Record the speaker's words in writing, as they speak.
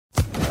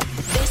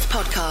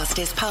podcast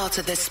is part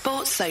of the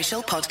Sports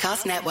Social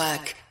Podcast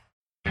Network.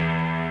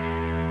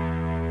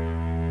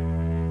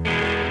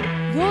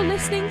 You're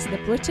listening to the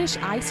British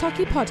Ice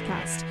Hockey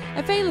Podcast,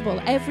 available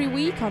every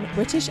week on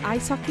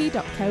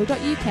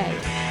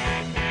britishicehockey.co.uk.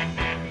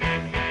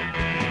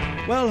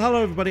 Well,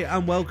 hello everybody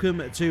and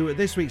welcome to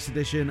this week's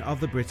edition of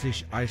the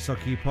British Ice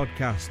Hockey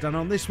Podcast. And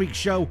on this week's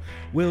show,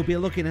 we'll be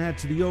looking ahead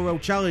to the Euro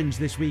Challenge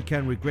this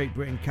weekend with Great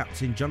Britain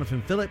captain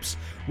Jonathan Phillips.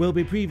 We'll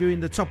be previewing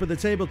the top of the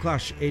table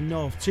clash in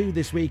North 2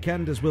 this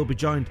weekend, as we'll be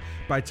joined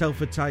by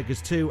Telford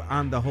Tigers 2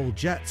 and the Hull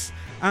Jets.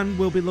 And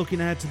we'll be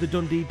looking ahead to the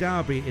Dundee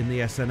Derby in the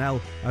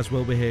SNL, as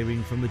we'll be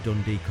hearing from the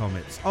Dundee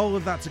Comets. All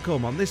of that to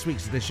come on this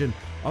week's edition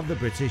of the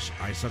British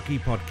Ice Hockey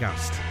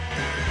Podcast.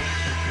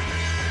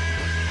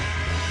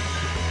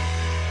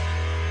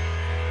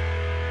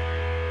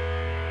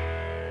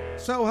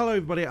 So, hello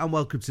everybody and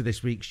welcome to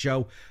this week's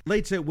show.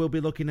 Later we'll be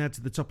looking ahead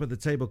to the top of the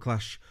table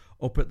clash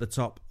up at the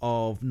top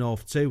of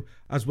North 2,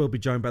 as we'll be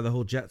joined by the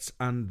Hull Jets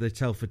and the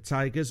Telford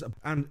Tigers.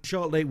 And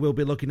shortly we'll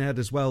be looking ahead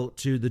as well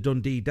to the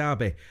Dundee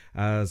Derby,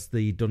 as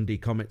the Dundee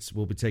Comets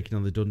will be taking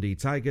on the Dundee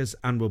Tigers,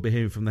 and we'll be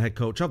hearing from the head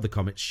coach of the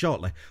Comets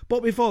shortly.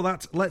 But before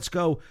that, let's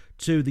go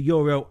to the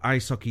Euro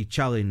Ice Hockey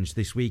Challenge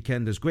this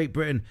weekend, as Great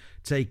Britain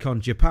take on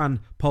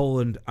Japan,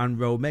 Poland and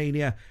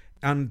Romania.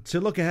 And to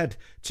look ahead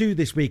to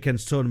this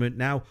weekend's tournament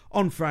now,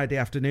 on Friday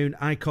afternoon,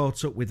 I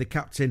caught up with the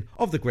captain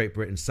of the Great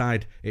Britain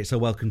side. It's a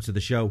welcome to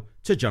the show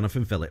to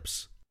Jonathan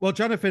Phillips. Well,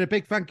 Jonathan, a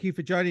big thank you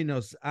for joining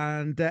us.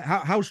 And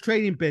how's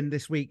training been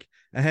this week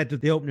ahead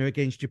of the opener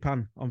against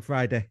Japan on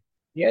Friday?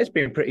 Yeah, it's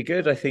been pretty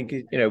good. I think,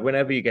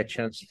 whenever you get a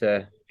chance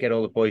to get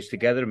all the boys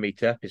together and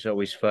meet up, it's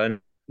always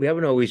fun. We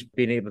haven't always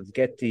been able to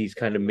get these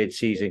kind of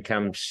mid-season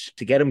camps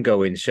to get them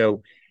going.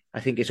 So I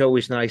think it's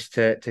always nice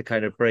to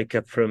kind of break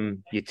up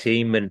from your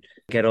team and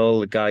get all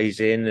the guys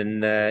in.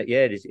 And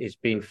it's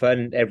been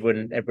fun.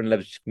 Everyone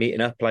loves meeting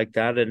up like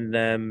that. And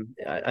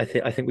I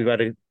think we've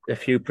had a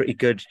few pretty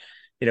good,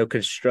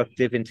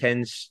 constructive,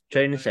 intense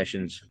training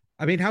sessions.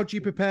 I mean, how do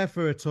you prepare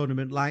for a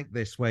tournament like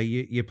this, where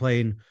you're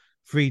playing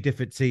three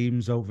different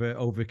teams over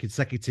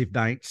consecutive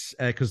nights,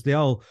 because they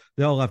all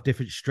have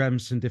different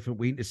strengths and different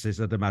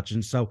weaknesses, I'd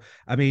imagine. So,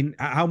 I mean,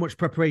 how much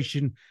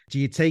preparation do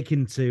you take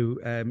into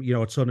a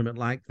tournament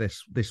like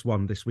this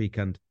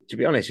weekend? To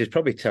be honest, it's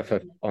probably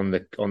tougher on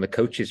the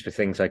coaches for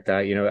things like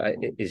that.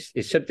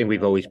 It's something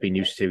we've always been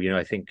used to.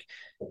 I think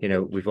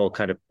we've all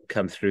kind of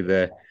come through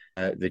the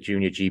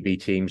junior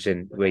GB teams,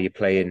 and where you're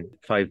playing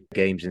 5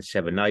 games in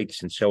 7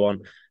 nights and so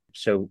on.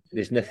 So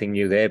there's nothing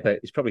new there, but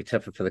it's probably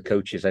tougher for the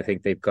coaches. I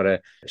think they've got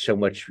so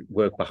much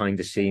work behind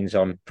the scenes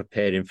on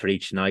preparing for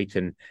each night,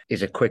 and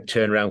is a quick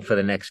turnaround for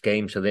the next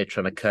game. So they're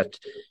trying to cut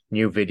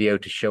new video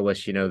to show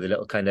us, the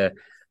little kind of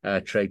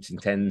traits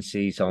and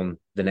tendencies on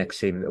the next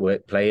team that we're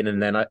playing.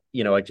 And then I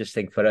just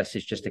think for us,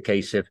 it's just a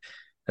case of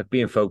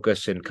being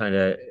focused and kind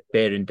of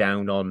bearing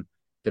down on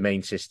the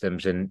main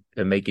systems and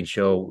making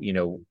sure,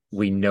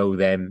 we know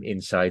them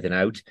inside and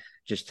out,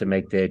 just to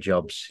make their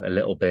jobs a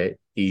little bit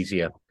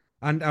easier.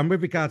 And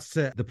with regards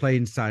to the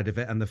playing side of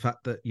it, and the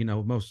fact that,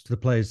 most of the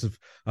players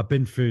have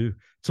been through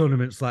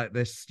tournaments like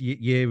this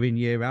year in,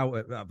 year out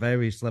at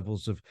various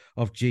levels of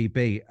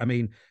GB. I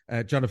mean,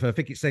 Jonathan, I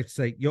think it's safe to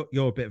say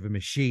you're a bit of a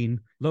machine,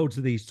 loads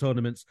of these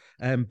tournaments,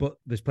 but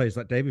there's players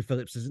like David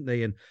Phillips, isn't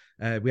there?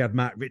 And we had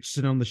Matt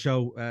Richardson on the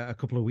show a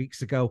couple of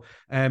weeks ago.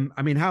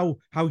 I mean, how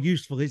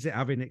useful is it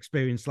having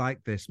experience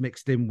like this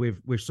mixed in with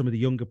some of the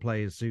younger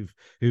players who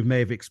may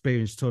have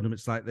experienced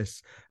tournaments like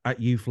this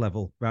at youth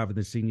level rather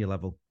than senior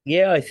level?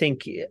 Yeah, I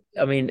think,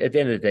 at the end of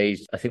the day,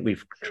 I think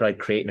we've tried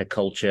creating a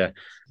culture,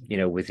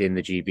 within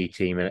the GB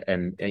team.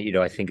 And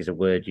I think is a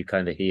word you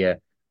kind of hear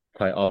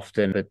quite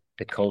often, but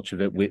the culture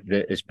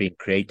that has been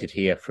created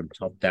here from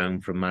top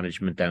down, from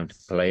management down to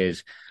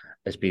players,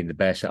 has been the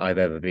best that I've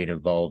ever been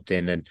involved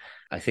in. And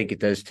I think it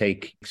does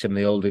take some of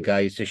the older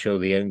guys to show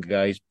the younger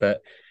guys,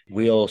 but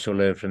we also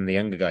learn from the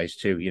younger guys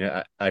too.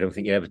 I don't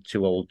think you're ever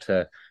too old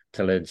to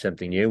learn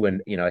something new.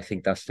 And, I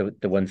think that's the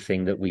one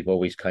thing that we've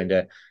always kind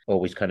of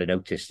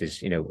noticed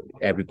is,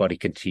 everybody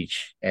can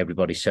teach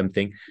everybody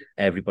something.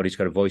 Everybody's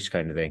got a voice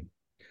kind of thing.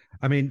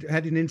 I mean,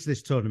 heading into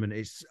this tournament,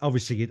 it's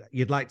obviously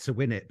you'd like to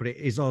win it, but it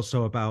is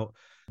also about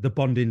the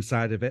bonding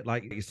side of it.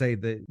 Like you say,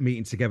 the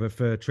meeting together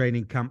for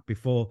training camp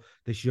before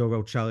this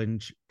Euro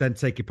Challenge, then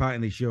taking part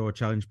in this Euro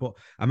Challenge. But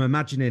I'm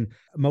imagining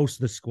most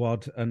of the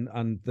squad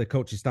and the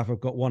coaching staff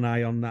have got one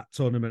eye on that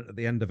tournament at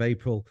the end of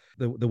April,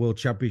 the World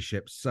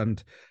Championships.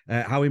 And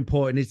how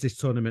important is this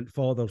tournament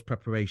for those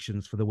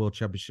preparations for the World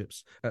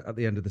Championships at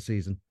the end of the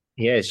season?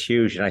 Yeah, it's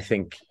huge. And I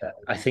think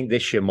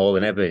this year more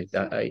than ever,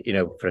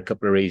 for a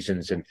couple of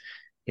reasons. And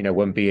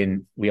one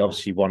being, we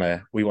obviously want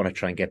to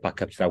try and get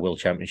back up to that World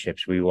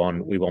Championships. We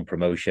want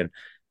promotion.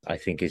 I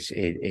think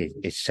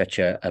it's such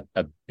a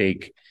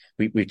big.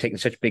 We've taken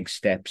such big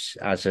steps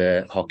as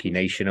a hockey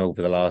nation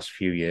over the last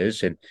few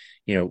years, and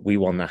we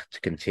want that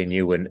to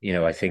continue. And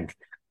I think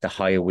the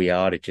higher we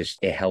are, it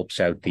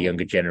helps out the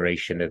younger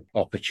generation of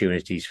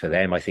opportunities for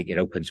them. I think it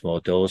opens more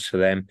doors for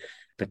them.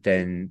 But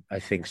then I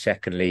think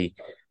secondly,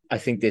 I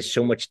think there's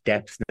so much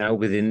depth now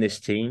within this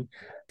team.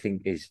 I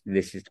think this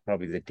is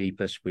probably the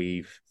deepest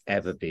we've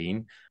ever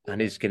been,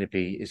 and it's going to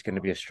be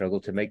a struggle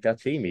to make that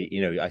team.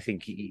 I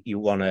think you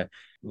want to.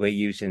 We're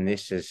using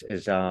this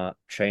as our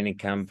training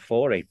camp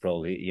for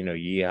April.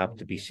 You have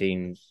to be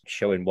seen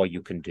showing what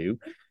you can do,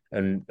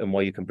 and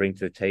what you can bring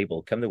to the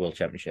table come the World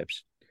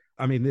Championships.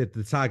 I mean,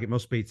 the target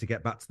must be to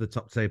get back to the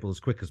top table as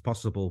quick as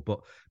possible. But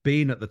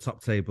being at the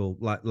top table,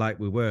 like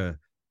we were,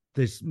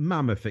 this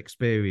mammoth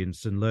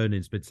experience and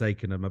learning's been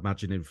taken, I'm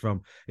imagining,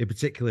 in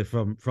particular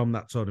from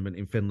that tournament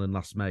in Finland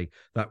last May,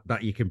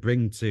 that you can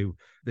bring to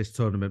this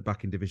tournament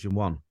back in Division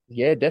 1.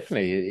 Yeah,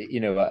 definitely.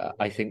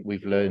 I think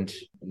we've learned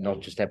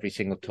not just every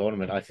single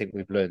tournament. I think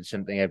we've learned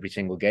something every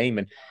single game,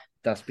 and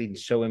that's been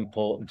so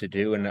important to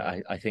do. And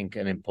I think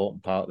an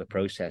important part of the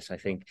process. I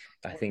think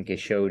it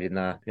showed in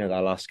that that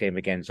last game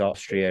against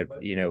Austria.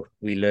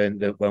 We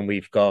learned that when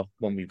we've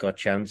got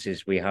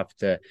chances, we have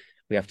to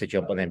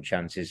jump on them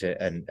chances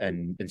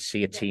and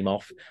see a team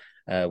off,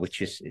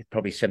 which is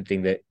probably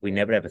something that we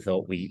never ever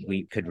thought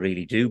we could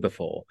really do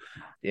before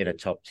in a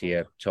top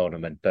tier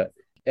tournament. But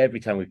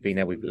every time we've been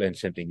there, we've learned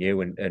something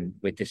new, and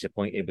we're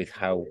disappointed with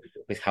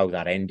how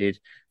that ended.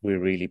 We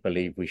really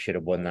believe we should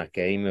have won that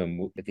game,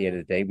 and at the end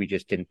of the day, we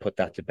just didn't put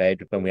that to bed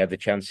when we had the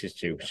chances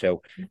to.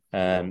 So,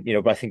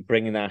 but I think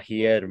bringing that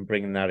here and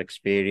bringing that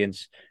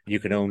experience, you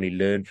can only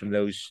learn from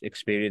those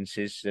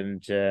experiences.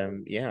 And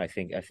I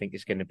think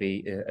it's going to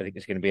be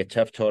a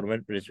tough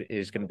tournament, but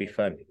it's going to be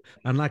fun.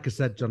 And like I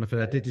said, Jonathan,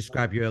 I did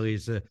describe you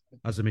earlier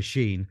as a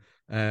machine.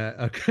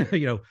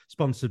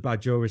 Sponsored by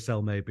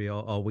Duracell maybe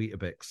or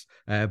Weetabix.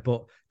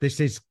 But this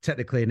is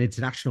technically an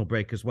international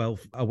break as well,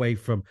 away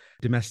from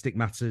domestic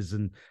matters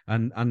and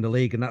the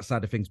league and that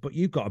side of things. But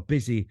you've got a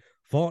busy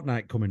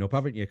fortnight coming up,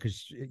 haven't you?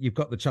 Because you've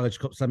got the Challenge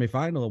Cup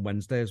semi-final on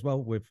Wednesday as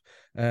well with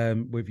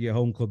your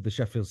home club, the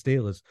Sheffield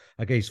Steelers,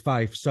 against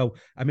Fife. So,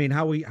 I mean,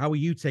 how are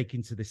you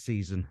taking to this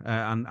season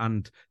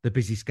and the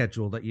busy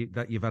schedule that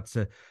you've had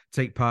to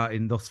take part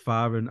in thus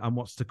far and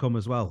what's to come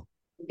as well?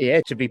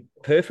 Yeah, to be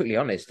perfectly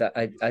honest,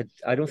 I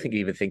don't think you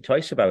even think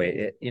twice about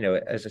it.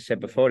 As I said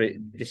before,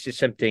 this is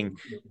something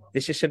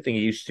you're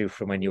used to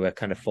from when you were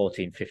kind of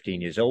 14, 15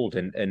 years old,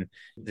 and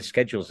the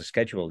schedule's the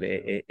schedule.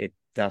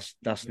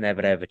 That's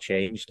never ever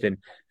changed, and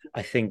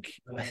I think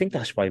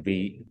that's why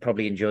we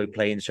probably enjoy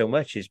playing so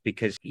much, is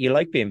because you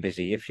like being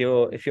busy. If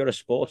you're a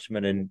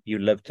sportsman and you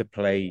love to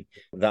play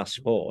that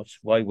sport,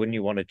 why wouldn't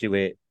you want to do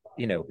it?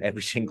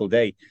 Every single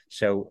day.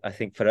 So I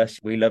think for us,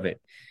 we love it.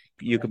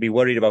 You could be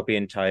worried about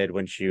being tired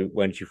once you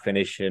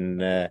finish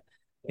and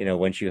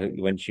once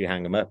you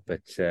hang them up,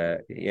 but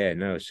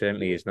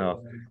certainly is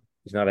not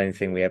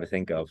anything we ever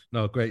think of.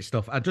 No, great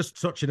stuff. And just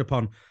touching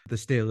upon the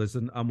Steelers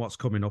and what's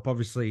coming up,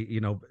 obviously,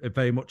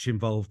 very much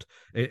involved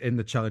in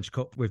the Challenge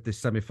Cup with this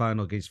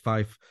semi-final against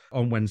Fife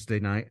on Wednesday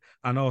night,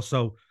 and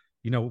also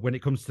when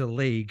it comes to the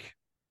league,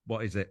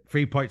 what is it?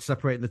 3 points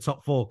separating the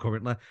top four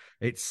currently.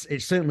 It's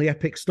certainly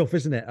epic stuff,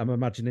 isn't it? I'm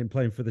imagining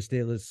playing for the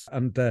Steelers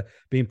and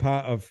being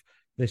part of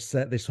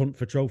this hunt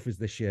for trophies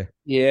this year.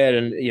 Yeah,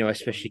 and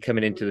especially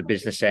coming into the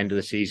business end of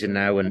the season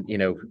now, and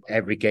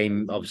every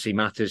game obviously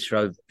matters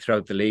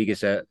throughout the league.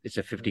 It's a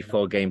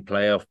 54 game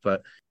playoff,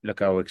 but look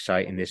how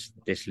exciting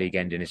this league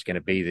ending is going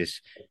to be.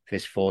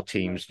 There's 4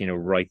 teams,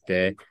 right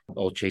there,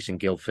 all chasing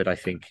Guildford. I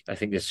think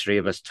there's 3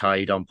 of us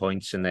tied on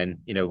points, and then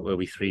we'll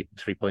be three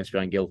points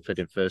behind Guildford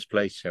in first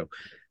place. So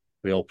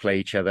we all play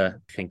each other.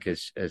 I think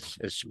as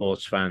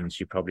sports fans,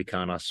 you probably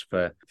can't ask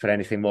for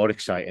anything more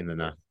exciting than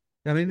that.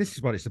 I mean, this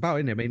is what it's about,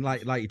 isn't it? I mean,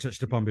 like you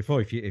touched upon before,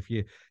 if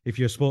you're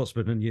a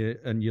sportsman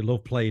and you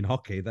love playing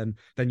hockey, then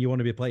you want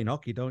to be playing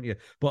hockey, don't you?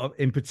 But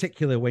in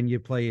particular, when you're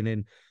playing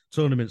in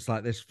tournaments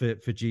like this for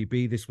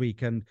GB this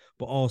weekend,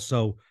 but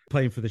also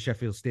playing for the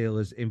Sheffield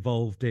Steelers,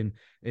 involved in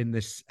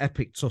this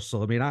epic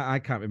tussle. I mean, I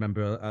can't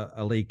remember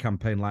a league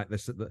campaign like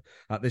this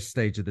at this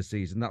stage of the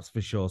season, that's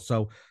for sure.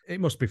 So it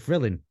must be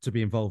thrilling to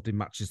be involved in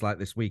matches like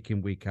this week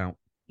in, week out.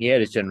 Yeah,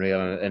 it's unreal,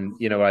 and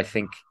I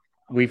think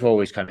we've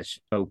always kind of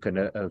spoken,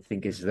 I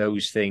think, is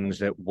those things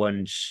that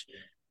once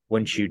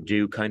you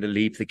do kind of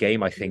leave the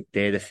game, I think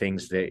they're the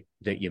things that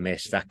you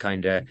miss, that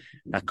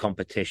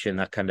competition,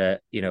 that kind of,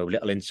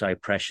 little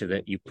inside pressure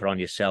that you put on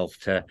yourself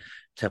to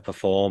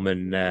perform,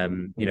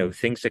 and,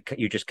 things that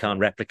you just can't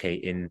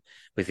replicate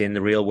within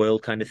the real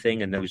world kind of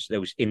thing. And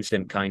those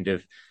instant kind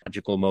of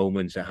magical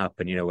moments that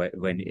happen,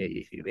 when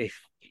if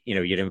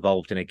you're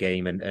involved in a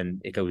game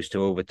and it goes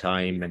to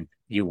overtime and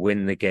you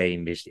win the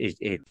game, is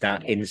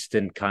that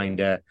instant kind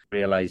of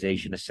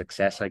realization of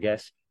success, I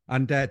guess.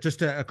 And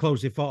just a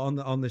closing thought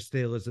on the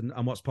Steelers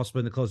and what's possible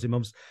in the closing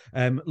months.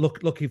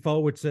 Looking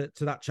forward to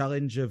that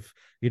challenge of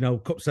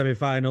cup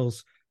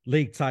semi-finals,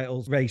 league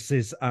titles,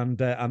 races, and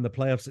the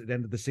playoffs at the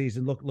end of the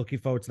season. Looking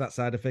forward to that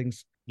side of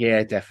things.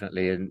 Yeah,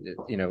 definitely. And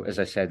as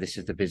I said, this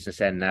is the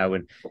business end now,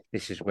 and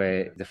this is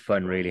where the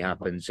fun really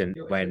happens, and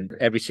when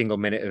every single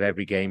minute of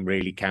every game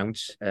really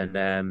counts. And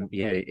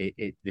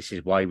this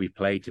is why we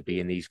play, to be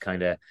in these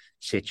kind of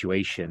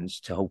situations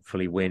to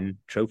hopefully win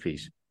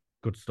trophies.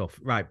 Good stuff.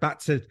 Right, back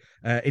to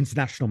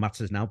international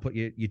matters now. Put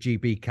your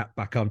GB cap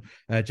back on,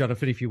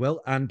 Jonathan, if you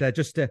will. And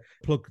just to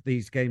plug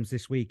these games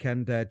this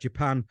weekend,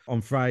 Japan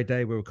on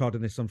Friday. We're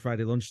recording this on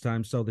Friday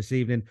lunchtime. So this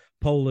evening,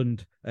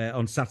 Poland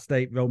on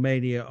Saturday,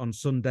 Romania on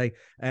Sunday.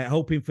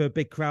 Hoping for a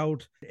big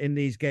crowd in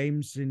these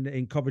games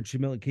in Coventry,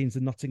 Milton Keynes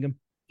and Nottingham.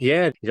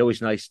 Yeah, it's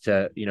always nice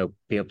to,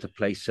 be able to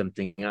play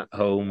something at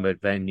home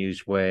at venues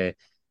where,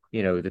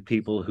 the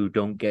people who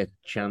don't get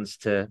a chance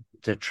to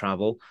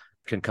travel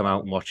can come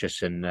out and watch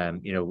us, and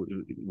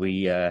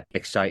we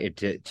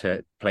excited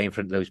to play in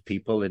front of those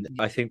people. And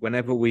I think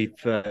whenever we've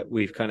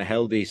kind of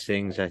held these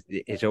things,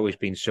 it's always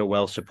been so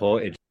well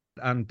supported.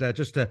 And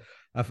just a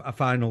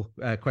final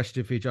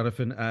question for you,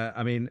 Jonathan.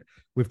 I mean,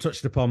 we've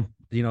touched upon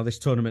this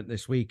tournament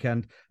this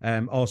weekend,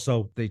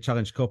 also the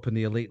Challenge Cup and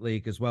the Elite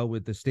League as well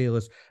with the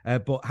Steelers.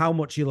 But how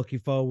much are you looking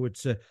forward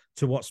to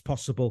what's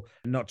possible,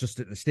 not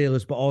just at the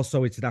Steelers, but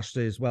also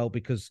internationally as well?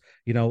 Because,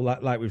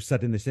 like we've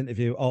said in this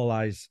interview, all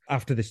eyes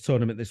after this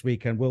tournament this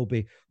weekend will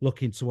be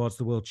looking towards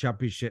the World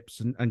Championships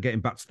and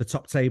getting back to the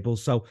top table.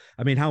 So,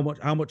 I mean, how much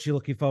are you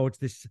looking forward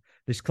to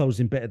this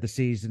closing bit of the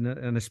season,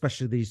 and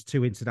especially these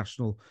two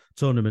international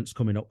tournaments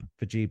coming up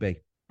for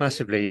GB?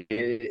 Massively.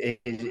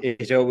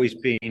 It's always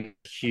been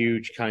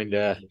huge kind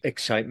of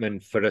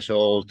excitement for us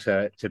all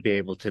to be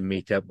able to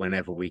meet up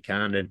whenever we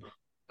can. And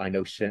I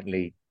know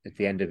certainly at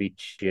the end of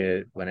each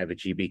year, whenever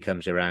GB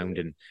comes around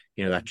and,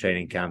 that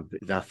training camp,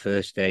 that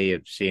first day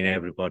of seeing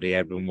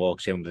everyone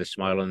walks in with a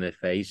smile on their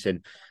face.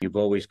 And you've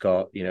always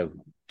got,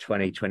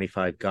 20,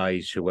 25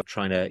 guys who are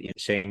trying to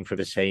sing for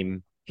the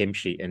same hymn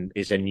sheet. And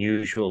it's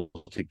unusual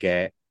to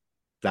get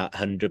that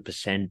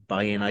 100%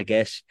 buy-in, I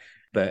guess.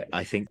 But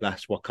I think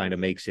that's what kind of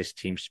makes this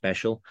team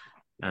special.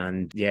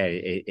 And yeah,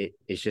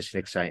 it's just an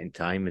exciting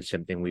time and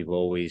something we've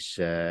always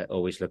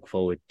looked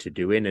forward to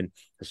doing, and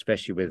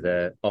especially with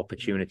the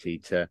opportunity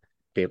to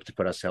be able to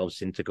put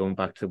ourselves into going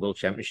back to the World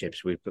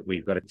Championships.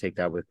 We've got to take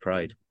that with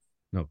pride.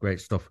 No,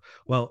 great stuff.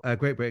 Well,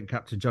 Great Britain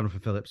captain Jonathan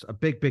Phillips, a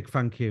big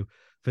thank you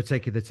for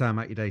taking the time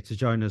out your day to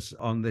join us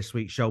on this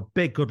week's show.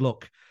 Big good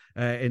luck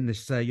in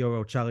this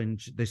Euro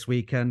Challenge this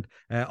weekend.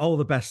 All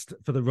the best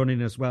for the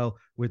running as well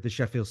with the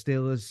Sheffield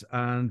Steelers,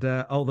 and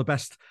all the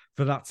best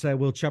for that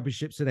World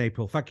Championships in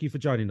April. Thank you for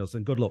joining us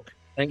and good luck.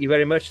 Thank you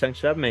very much. Thanks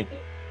for having me.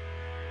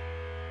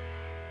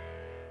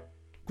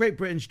 Great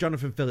Britain's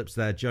Jonathan Phillips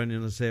there,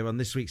 joining us here on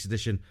this week's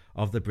edition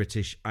of the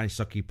British Ice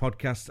Hockey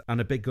Podcast, and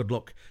a big good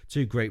luck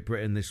to Great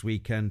Britain this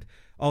weekend.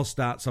 All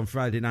starts on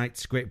Friday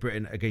night, Great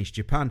Britain against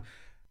Japan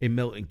in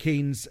Milton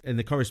Keynes. In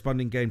the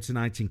corresponding game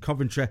tonight in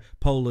Coventry,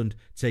 Poland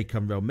take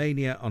on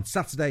Romania. On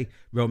Saturday,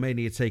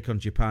 Romania take on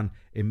Japan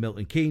in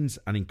Milton Keynes,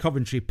 and in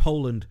Coventry,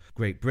 Poland,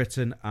 Great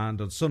Britain. And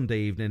on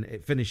Sunday evening,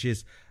 it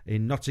finishes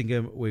in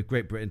Nottingham with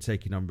Great Britain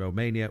taking on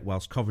Romania,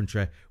 whilst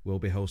Coventry will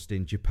be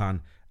hosting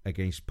Japan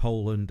against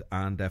Poland.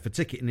 And for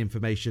ticketing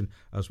information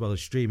as well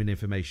as streaming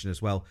information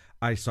as well,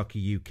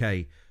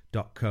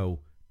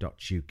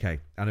 icehockeyuk.co.uk.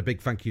 And a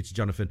big thank you to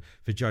Jonathan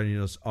for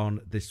joining us on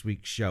this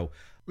week's show.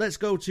 Let's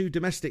go to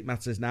domestic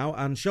matters now,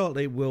 and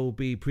shortly we'll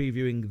be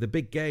previewing the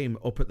big game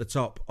up at the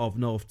top of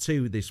North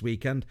 2 this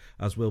weekend,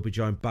 as we'll be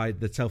joined by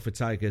the Telford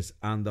Tigers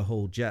and the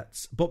Hull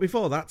Jets. But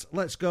before that,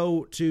 let's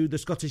go to the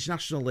Scottish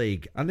National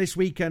League. And this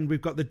weekend we've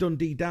got the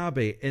Dundee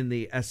Derby in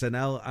the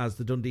SNL as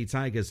the Dundee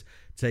Tigers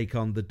take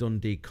on the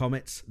Dundee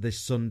Comets this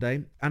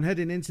Sunday. And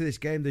heading into this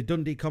game, the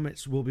Dundee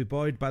Comets will be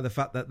buoyed by the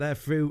fact that they're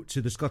through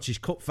to the Scottish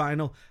Cup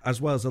final,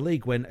 as well as a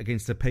league win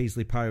against the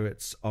Paisley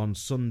Pirates on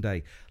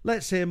Sunday.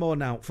 Let's hear more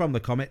now from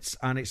the Comets,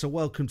 and it's a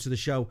welcome to the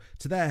show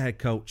to their head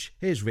coach.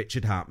 Here's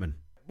Richard Hartman.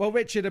 Well,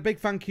 Richard, a big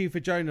thank you for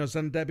joining us.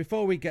 And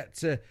before we get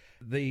to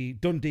the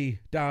Dundee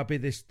Derby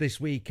this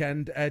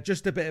weekend,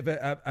 just a bit of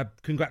a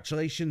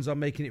congratulations on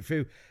making it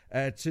through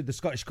to the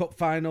Scottish Cup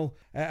final.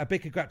 A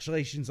big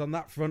congratulations on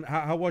that front.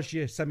 How was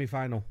your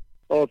semi-final?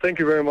 Oh, thank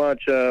you very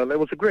much. It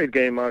was a great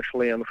game,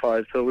 actually, on the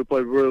 5. So we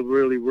played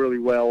really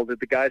well. The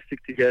guys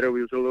stick together.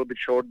 We was a little bit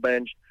short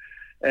benched.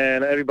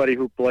 And everybody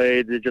who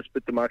played, they just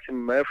put the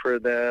maximum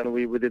effort, and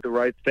we did the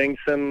right things,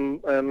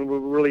 and we're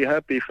really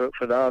happy for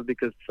that,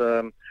 because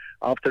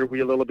after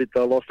we a little bit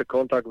lost the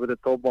contact with the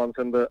top ones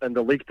and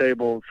the league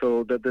table,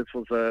 so that this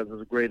was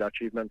a great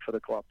achievement for the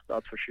club,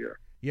 that's for sure.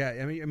 Yeah,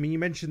 I mean, you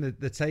mentioned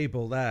the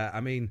table there. I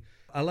mean,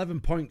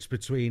 11 points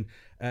between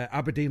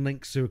Aberdeen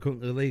Lynx, who are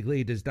currently league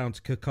leaders, down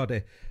to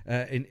Kirkcaldy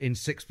in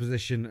 6th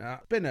position.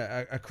 It's been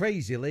a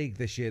crazy league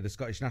this year, the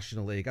Scottish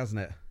National League, hasn't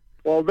it?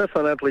 Well,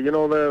 definitely.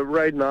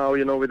 Right now,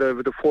 with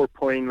the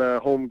 4-point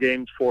home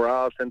games for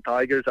us, and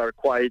Tigers are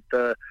quite,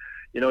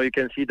 you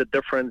can see the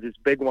difference is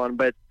big one,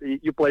 but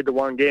you play the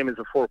one game, it's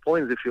 4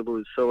 points if you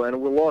lose. So,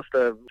 and we lost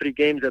 3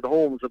 games at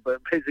home, so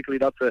basically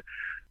that's a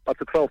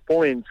 12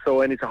 points.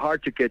 So, and it's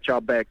hard to catch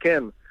up back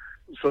in.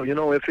 So,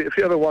 if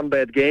you have a one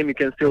bad game, you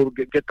can still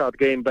get that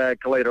game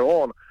back later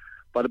on.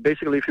 But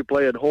basically, if you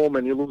play at home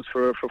and you lose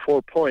for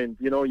 4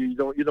 points, you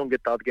don't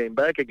get that game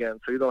back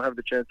again. So you don't have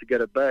the chance to get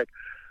it back.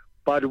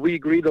 But we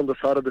agreed on the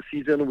start of the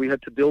season. We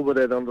had to deal with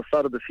it on the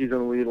start of the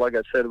season. Like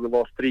I said, we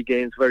lost 3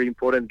 games, very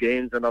important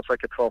games, and that's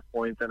like a 12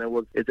 points.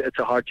 And it's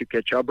hard to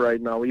catch up right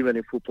now, even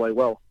if we play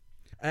well.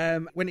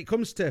 When it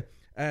comes to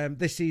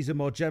this season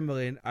more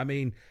generally, I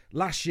mean,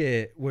 last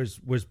year was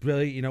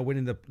brilliant,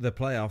 winning the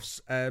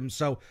playoffs.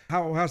 So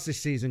how has this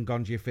season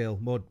gone, do you feel,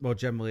 more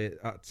generally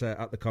at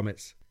the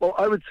Comets? Well,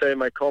 I would say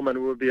my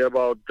comment would be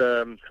about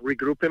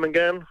regrouping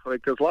again,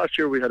 because last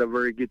year we had a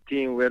very good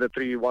team. We had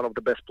one of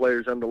the best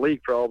players in the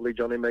league, probably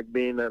Johnny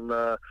McBean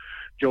and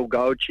Joe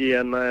Gauci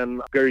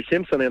and Gary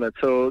Simpson in it.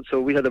 So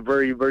we had a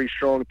very, very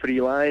strong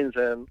 3 lines,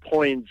 and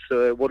points,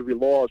 what we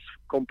lost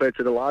compared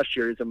to the last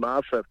year is a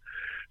massive.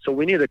 So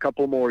we need a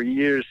couple more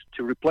years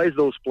to replace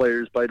those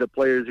players by the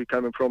players who are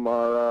coming from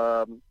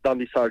our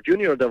Dundee Stars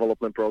Junior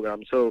Development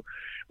Program. So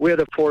we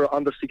had 4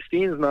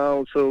 under-16s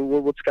now, so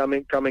what's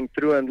coming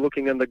through and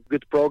looking at the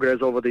good progress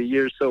over the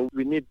years. So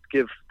we need to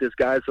give these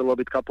guys a little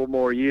bit, couple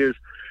more years.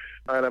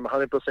 And I'm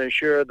 100%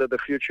 sure that the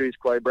future is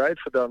quite bright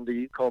for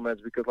Dundee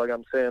Comets, because, like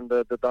I'm saying,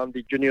 the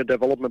Dundee Junior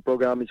Development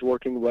Program is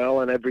working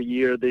well, and every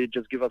year they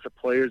just give us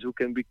players who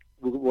can be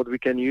what we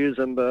can use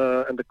in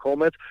the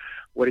Comets,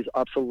 what is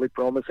absolutely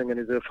promising, and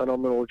is a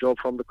phenomenal job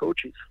from the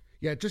coaches.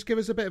 Yeah, just give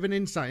us a bit of an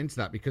insight into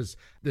that, because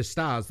the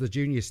Stars, the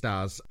Junior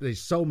Stars,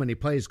 there's so many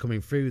players coming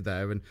through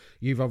there, and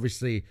you've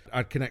obviously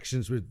had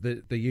connections with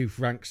the youth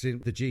ranks in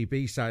the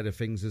GB side of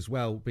things as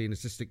well, being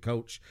assistant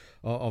coach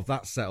of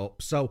that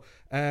setup. So,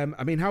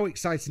 I mean, how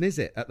exciting is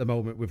it at the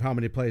moment with how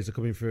many players are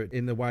coming through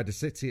in the wider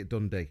city at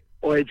Dundee?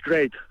 Oh, it's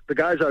great. The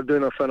guys are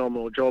doing a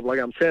phenomenal job. Like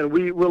I'm saying,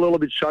 we're a little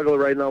bit struggle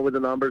right now with the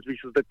numbers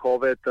because the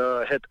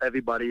COVID hit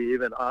everybody,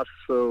 even us.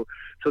 So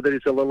there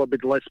is a little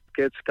bit less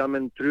kids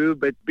coming through.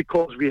 But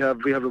because we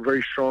have a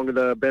very strong,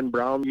 the Ben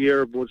Brown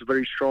year was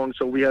very strong.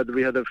 So we had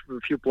a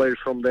few players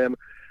from them,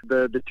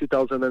 the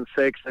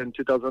 2006 and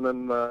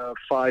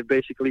 2005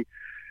 basically.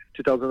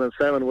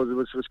 2007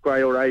 was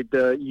quite all right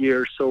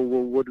year. So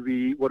what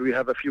we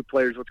have a few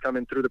players what's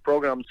coming through the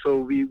program. So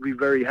we're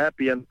very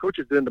happy, and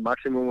coaches doing the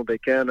maximum what they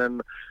can,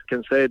 and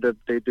can say that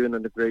they're doing a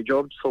great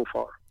job so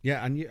far.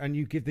 Yeah, and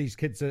you give these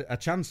kids a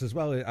chance as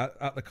well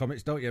at the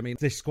Comets, don't you? I mean,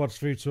 this squad's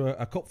through to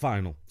a cup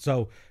final,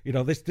 so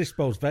this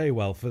bodes very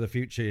well for the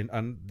future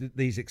and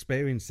these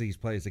experiences these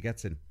players are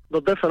getting. No,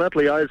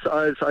 definitely. I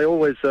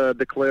always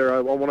declare I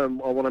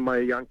want my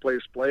young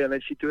players play in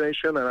that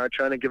situation, and I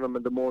try to give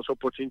them the most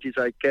opportunities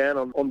I can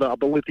on the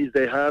abilities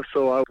they have.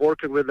 So I'm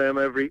working with them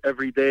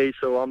every day.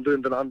 So I'm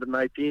doing the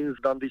under-19s,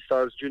 Dundee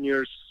Stars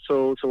juniors.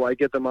 So I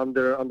get them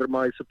under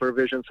my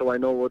supervision, so I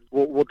know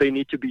what they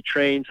need to be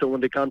trained. So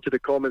when they come to the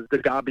Comets, the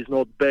gap is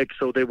not big.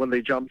 So when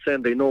they jump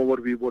in, they know what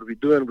we're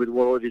doing with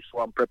what it is. So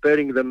I'm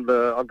preparing them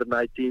the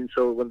under-19.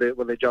 So when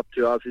they jump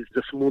to us, it's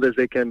as smooth as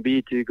they can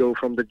be to go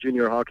from the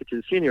junior hockey to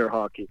the senior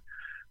hockey.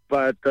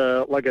 But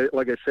like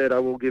I said, I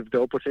will give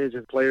the opportunities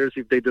to players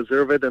if they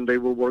deserve it, and they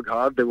will work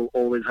hard. They will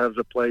always have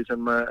the place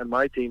in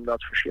my team.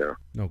 That's for sure.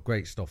 No,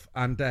 great stuff.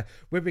 And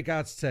with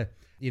regards to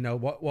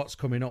what's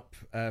coming up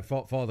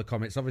for the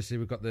Comets, obviously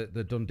we've got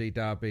the Dundee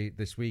derby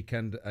this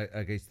weekend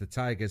against the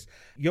Tigers.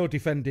 You're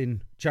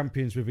defending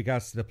champions with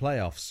regards to the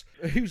playoffs.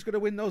 Who's going to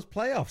win those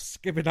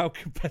playoffs, given how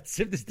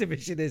competitive this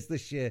division is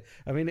this year?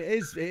 I mean,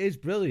 it is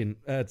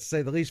brilliant, to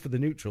say the least, for the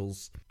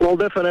neutrals. Well,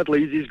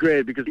 definitely, it's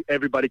great because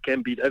everybody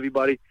can beat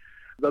everybody.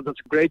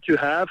 That's great to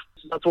have.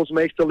 That's what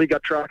makes the league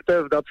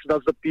attractive. That's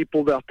the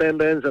people, the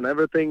attendance and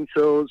everything.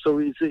 So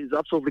it's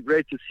absolutely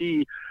great to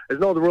see. It's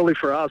not really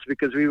for us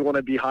because we want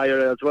to be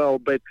higher as well.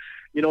 But,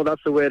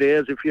 that's the way it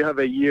is. If you have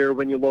a year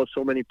when you lost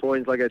so many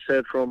points, like I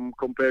said,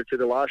 compared to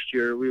the last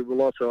year, we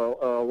lost a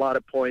lot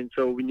of points.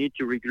 So we need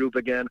to regroup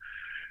again.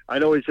 I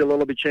know it's a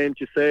little bit shame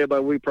to say,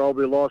 but we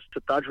probably lost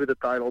touch with the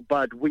title.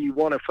 But we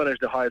want to finish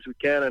the highest we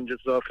can and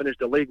just finish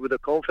the league with the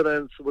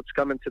confidence what's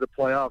coming to the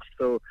playoffs.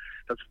 So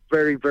that's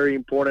very, very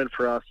important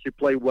for us to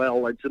play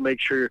well and to make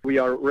sure we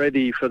are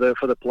ready for the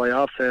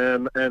playoffs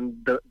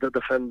and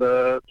defend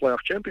the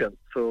playoff champion.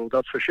 So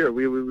that's for sure.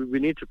 We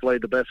need to play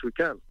the best we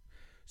can.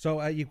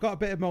 So you've got a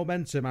bit of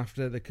momentum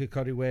after the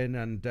Kirkcaldy win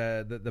and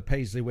the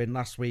Paisley win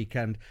last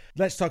weekend.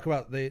 Let's talk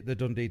about the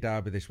Dundee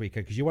derby this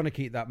weekend, because you want to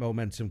keep that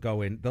momentum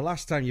going. The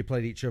last time you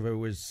played each other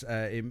was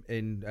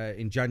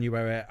in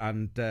January,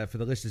 and for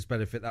the listeners'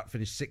 benefit, that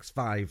finished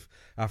 6-5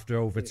 after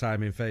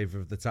overtime in favour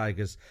of the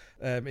Tigers.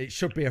 It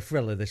should be a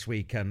thriller this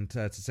weekend,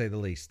 to say the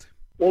least.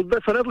 Well,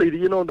 definitely.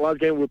 The last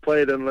game we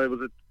played, and it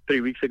was 3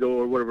 weeks ago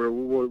or whatever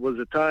was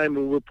the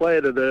time we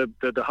played.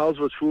 The house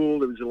was full.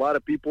 There was a lot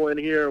of people in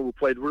here. We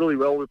played really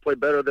well. We played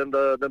better than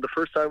the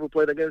first time we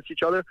played against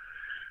each other.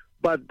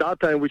 But that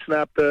time we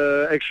snapped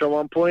extra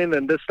 1 point,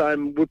 and this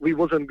time we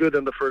wasn't good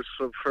in the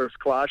first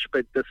clash.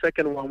 But the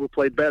second one we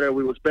played better.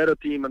 We was better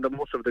team in the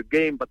most of the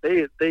game, but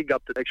they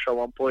got the extra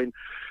 1 point.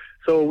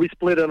 So we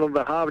split it on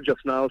the half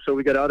just now. So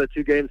we got other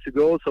 2 games to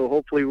go. So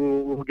hopefully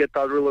we'll get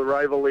that real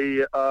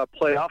rivalry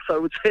playoffs, I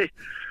would say.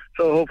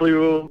 So hopefully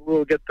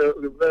we'll get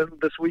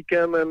this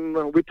weekend,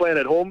 and we playing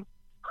at home.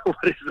 what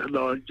is it?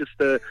 No, just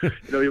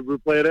we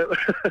played it.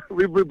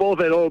 we both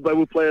at home, but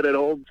we play it at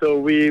home. So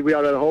we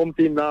are a home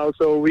team now.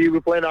 So we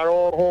play in our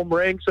own home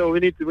rink. So we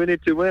need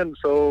to win.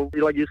 So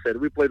like you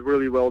said, we played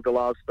really well the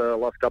last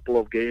couple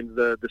of games.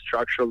 The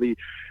structurally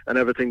and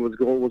everything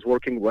was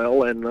working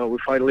well, and we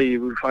find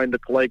the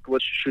like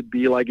what should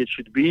be like it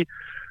should be.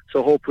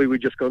 So hopefully we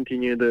just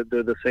continue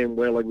the same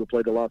way like we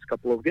played the last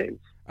couple of games.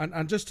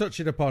 And just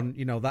touching upon,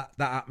 that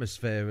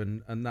atmosphere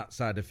and that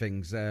side of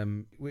things,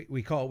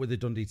 we caught up with the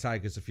Dundee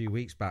Tigers a few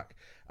weeks back,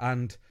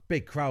 and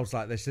big crowds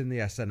like this in the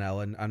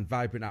SNL and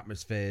vibrant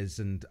atmospheres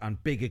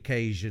and big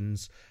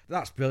occasions.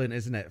 That's brilliant,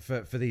 isn't it,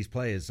 for these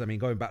players? I mean,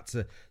 going back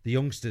to the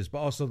youngsters, but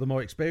also the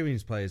more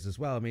experienced players as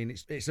well. I mean,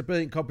 it's a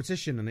brilliant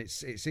competition, and it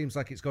seems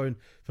like it's going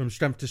from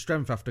strength to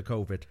strength after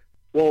COVID.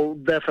 Well,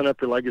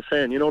 definitely, like you're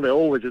saying, there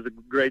always is a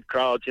great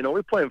crowd.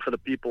 We're playing for the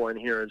people in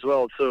here as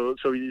well, so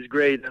it's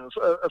great, and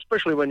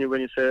especially when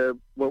you say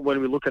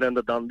when we look at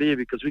the Dundee,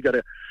 because we got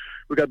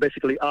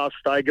basically us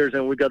Tigers,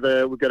 and we got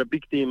a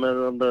big team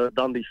on the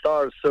Dundee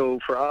Stars. So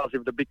for us,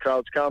 if the big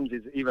crowds comes,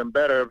 it's even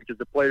better because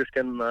the players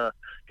can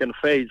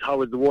face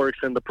how it works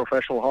in the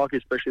professional hockey,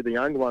 especially the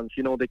young ones.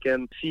 They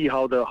can see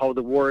how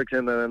the works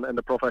and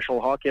the professional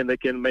hockey, and they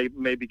can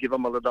maybe give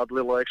them that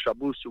little extra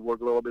boost to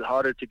work a little bit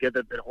harder to get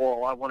that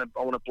whole. I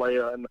want to play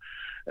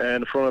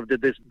in front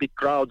of this big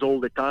crowds all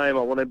the time.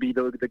 I want to be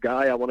the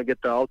guy. I want to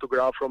get the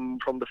autograph from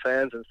the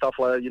fans and stuff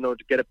like to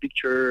get a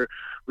picture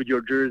with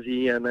your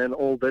jersey, and then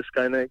all this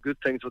kind of good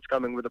things what's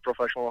coming with the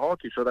professional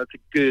hockey. So that's a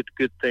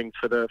good thing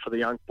for the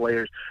young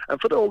players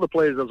and for all the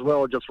players as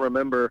well. Just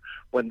remember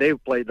when they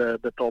play the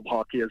top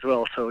hockey as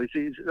well. So it's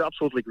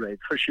absolutely great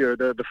for sure.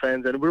 The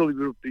fans, and really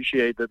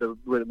appreciate that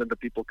when the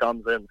people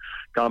come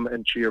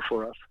and cheer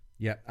for us.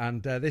 Yeah,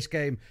 and this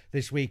game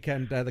this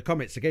weekend, the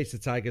Comets against the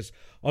Tigers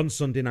on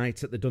Sunday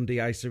night at the Dundee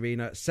Ice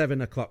Arena,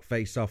 7:00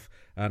 face-off,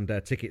 and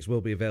tickets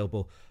will be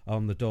available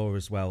on the door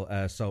as well,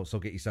 so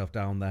get yourself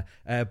down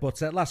there.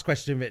 But last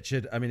question,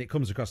 Richard. I mean, it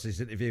comes across this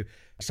interview.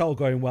 It's all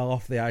going well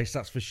off the ice,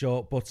 that's for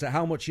sure, but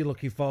how much are you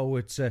looking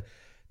forward to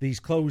these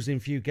closing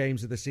few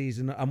games of the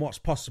season, and what's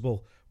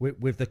possible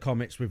with the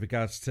Comets with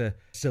regards to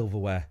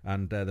silverware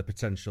and the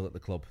potential at the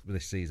club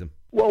this season?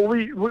 Well,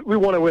 we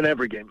want to win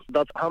every game.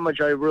 That's how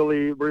much I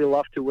really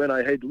love to win.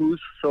 I hate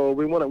lose, so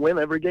we want to win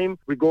every game.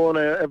 We go on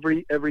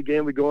every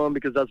game we go on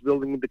because that's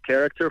building the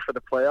character for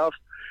the playoffs.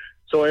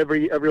 So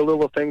every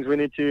little things we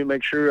need to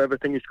make sure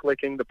everything is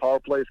clicking. The power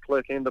play is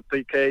clicking. The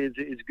PK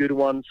is a good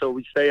one. So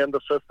we stay in the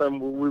system.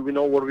 We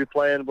know what we're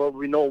playing. Well,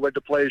 we know where the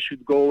players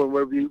should go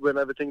and when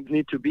everything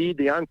need to be.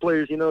 The young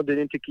players, they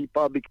need to keep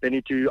up. They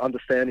need to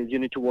understand is you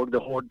need to work the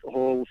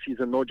whole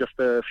season, not just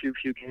a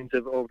few games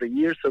of the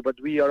year. So,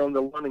 but we are on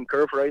the learning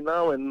curve right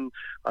now, and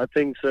I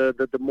think that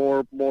the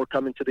more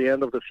coming to the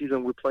end of the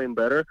season, we're playing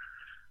better.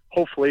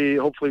 Hopefully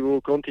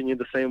we'll continue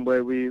the same way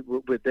we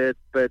did.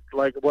 But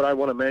like what I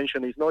want to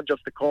mention is not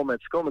just the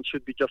Comets. Comets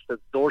should be just a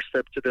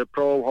doorstep to the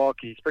pro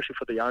hockey, especially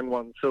for the young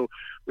ones. So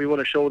we want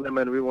to show them,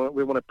 and we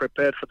want to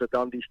prepare for the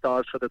Dundee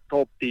Stars, for the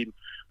top team,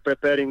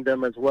 preparing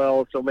them as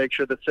well. So make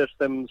sure the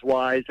systems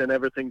wise and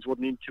everything's what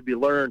needs to be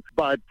learned.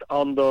 But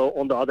on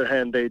the other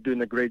hand, they're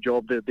doing a great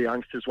job. The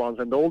youngsters ones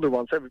and the older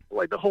ones,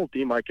 like the whole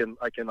team, I can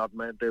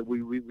admit that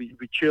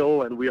we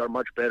chill, and we are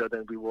much better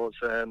than we was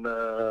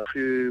a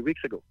few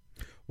weeks ago.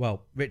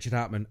 Well, Richard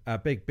Hartmann, a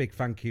big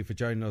thank you for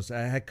joining us,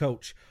 head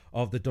coach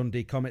of the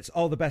Dundee Comets.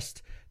 All the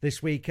best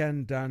this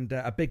weekend, and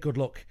a big good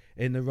luck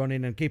in the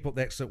running, and keep up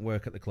the excellent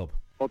work at the club.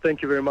 Well,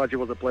 thank you very much. It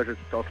was a pleasure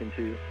talking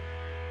to you.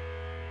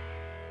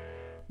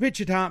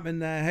 Richard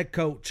Hartmann, head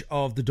coach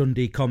of the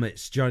Dundee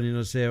Comets, joining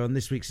us here on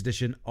this week's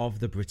edition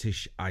of the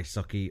British Ice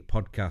Hockey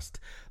Podcast.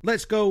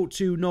 Let's go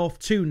to North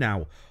 2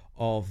 now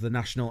of the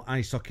National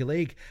Ice Hockey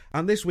League.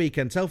 And this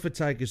weekend, Telford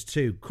Tigers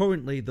 2,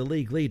 currently the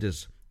league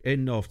leaders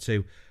in North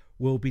 2,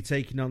 will be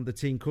taking on the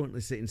team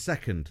currently sitting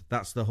second.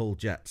 That's the Hull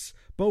Jets.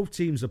 Both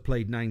teams have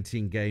played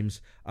 19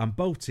 games, and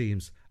both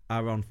teams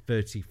are on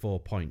 34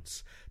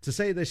 points. To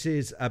say this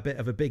is a bit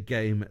of a big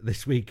game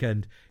this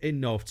weekend in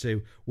North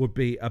 2 would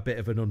be a bit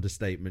of an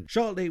understatement.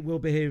 Shortly, we'll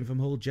be hearing from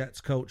Hull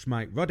Jets coach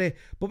Mike Roddy,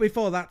 but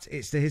before that,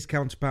 it's to his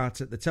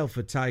counterpart at the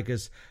Telford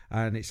Tigers,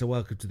 and it's a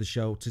welcome to the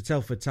show to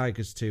Telford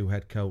Tigers 2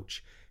 head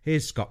coach.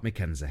 Here's Scott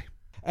McKenzie.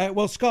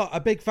 Well, Scott,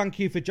 a big thank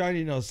you for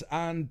joining us.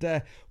 And,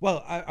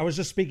 I was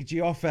just speaking to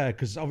you off air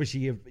because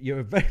obviously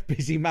you're a very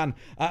busy man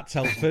at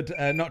Telford,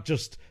 not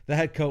just the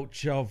head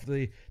coach of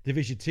the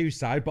Division 2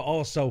 side, but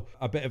also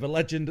a bit of a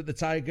legend at the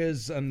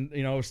Tigers and,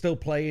 still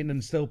playing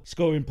and still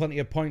scoring plenty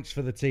of points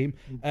for the team.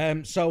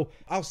 So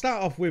I'll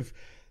start off with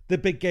the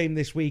big game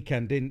this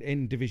weekend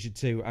in Division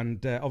 2,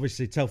 and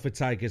obviously Telford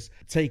Tigers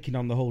taking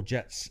on the Hull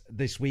Jets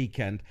this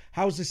weekend.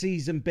 How's the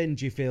season been,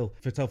 do you feel,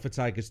 for Telford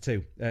Tigers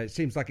 2? It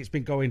seems like it's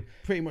been going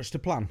pretty much to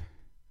plan.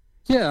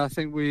 Yeah, I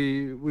think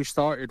we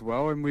started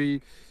well, and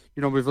we've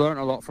learned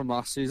a lot from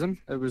last season.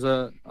 It was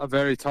a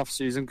very tough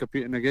season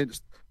competing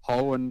against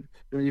Hull, and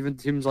even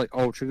teams like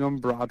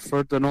Altrincham,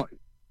 Bradford, they're not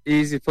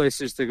easy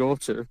places to go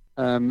to.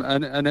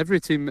 And every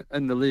team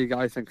in the league,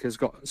 I think, has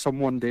got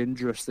someone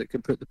dangerous that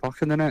can put the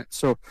puck in the net.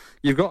 So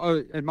you've got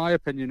to, in my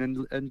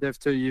opinion, in Div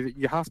 2,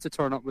 you have to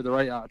turn up with the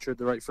right attitude,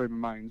 the right frame of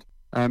mind.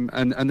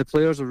 And the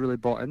players have really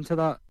bought into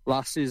that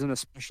last season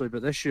especially,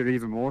 but this year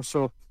even more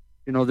so.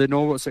 You know, they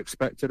know what's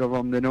expected of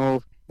them. They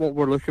know what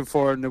we're looking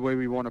for and the way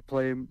we want to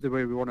play, the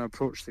way we want to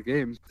approach the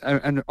game.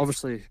 And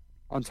obviously,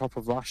 on top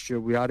of last year,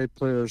 we added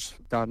players,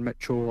 Dan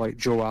Mitchell, like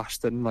Joe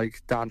Aston,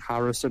 like Dan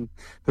Harrison,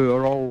 who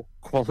are all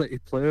quality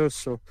players.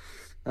 So,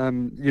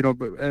 you know,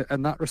 but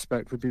in that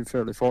respect, we've been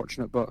fairly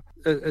fortunate. But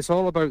it's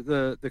all about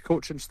the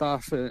coaching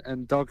staff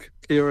and Doug,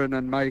 Kieran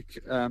and Mike,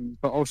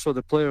 but also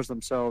the players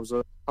themselves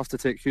have to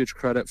take huge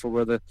credit for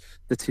where the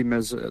team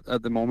is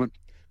at the moment.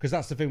 Because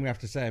that's the thing we have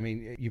to say. I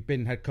mean, you've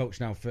been head coach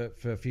now for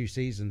a few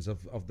seasons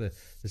of the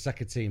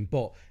second team,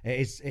 but it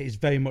is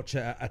very much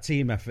a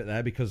team effort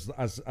there because,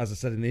 as I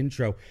said in the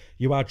intro,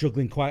 you are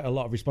juggling quite a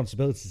lot of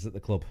responsibilities at the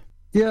club.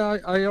 Yeah,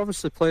 I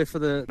obviously play for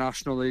the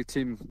National League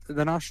team.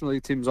 The National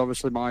League team is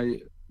obviously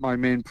my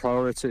main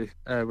priority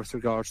with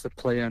regards to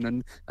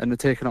playing and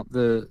taking up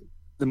the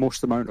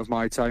most amount of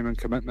my time and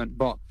commitment.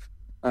 But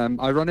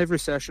I run every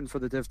session for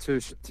the Div 2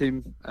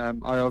 team.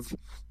 I have,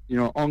 you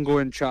know,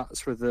 ongoing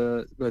chats with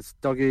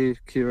Dougie,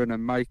 Kieran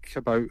and Mike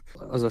about,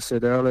 as I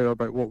said earlier,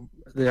 about what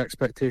the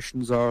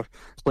expectations are,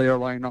 player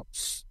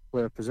lineups,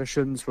 player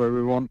positions, where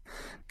we want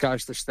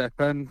guys to step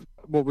in.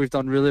 What we've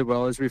done really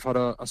well is we've had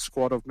a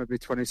squad of maybe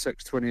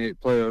 26,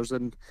 28 players,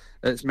 and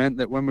it's meant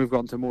that when we've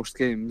gone to most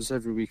games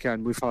every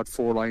weekend, we've had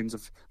 4 lines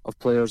of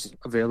players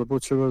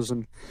available to us.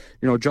 And,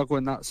 you know,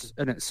 juggling that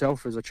in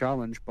itself is a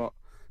challenge, but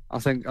I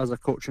think as a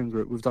coaching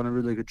group, we've done a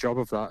really good job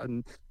of that,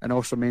 and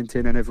also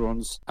maintaining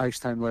everyone's ice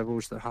time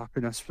levels, their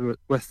happiness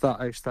with that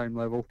ice time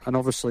level, and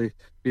obviously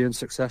being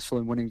successful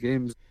in winning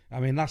games. I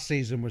mean, last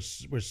season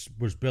was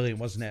brilliant,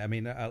 wasn't it? I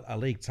mean, a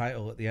league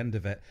title at the end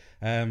of it.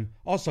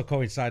 Also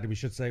coincided, we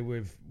should say,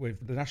 with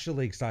the National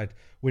League side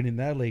winning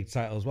their league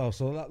title as well.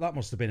 So that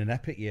must have been an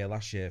epic year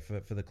last year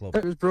for the club.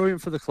 It was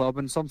brilliant for the club,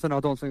 and something I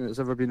don't think that's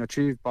ever been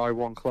achieved by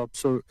one club.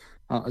 So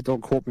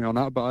don't quote me on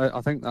that, but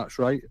I think that's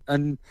right.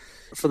 And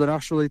for the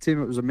National League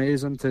team, it was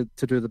amazing to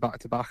do the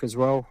back-to-back as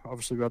well.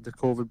 Obviously, we had the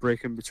COVID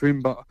break in between,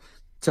 but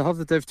to have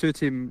the Div 2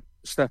 team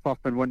step up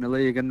and win the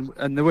league,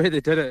 and the way they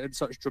did it in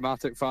such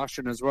dramatic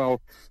fashion as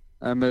well,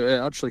 it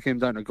actually came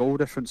down to goal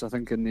difference, I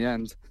think, in the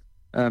end.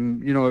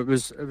 You know, it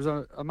was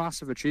a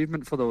massive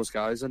achievement for those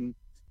guys, and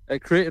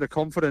it created a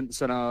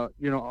confidence and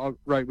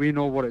right, we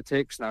know what it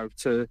takes now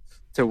to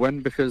win,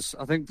 because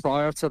I think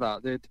prior to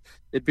that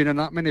they'd been in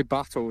that many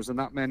battles and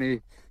that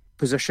many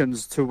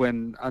positions to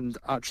win and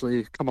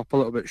actually come up a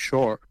little bit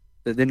short,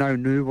 that they now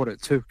knew what it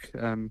took,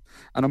 and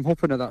I'm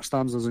hoping that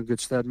stands us in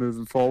good stead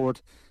moving forward.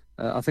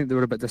 I think they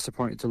were a bit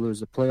disappointed to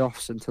lose the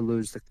playoffs and to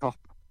lose the cup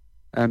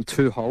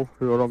to Hull,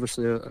 who are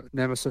obviously a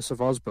nemesis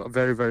of us, but a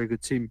very, very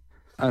good team.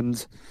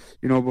 And,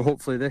 you know,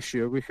 hopefully this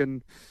year we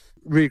can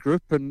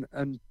regroup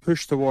and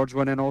push towards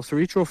winning all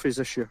 3 trophies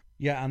this year.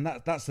 Yeah, and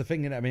that's the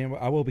thing. I mean,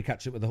 I will be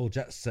catching up with the Hull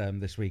Jets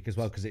this week as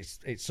well, because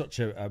it's such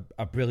a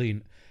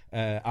brilliant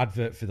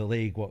advert for the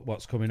league,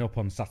 what's coming up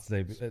on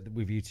Saturday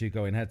with you two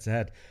going head to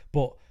head.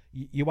 But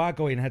you are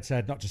going head to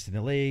head not just in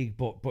the league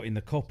but in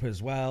the cup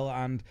as well,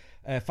 and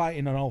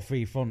fighting on all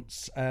 3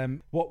 fronts.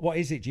 What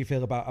is it, do you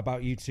feel,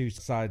 about you two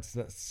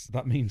sides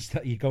that means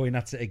that you're going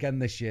at it again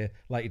this year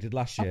like you did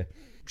last year?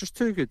 Just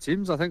 2 good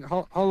teams. I think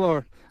Hull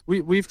are,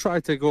 we've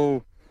tried to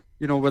go,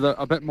 you know, with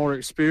a bit more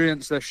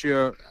experience this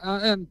year,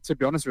 and to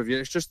be honest with you,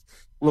 it's just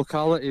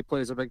locality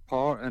plays a big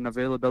part in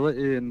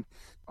availability, and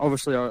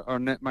obviously our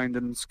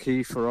netminding's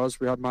key for us.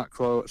 We had Matt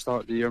Croyle at the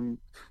start of the year.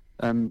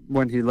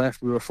 When he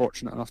left, we were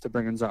fortunate enough to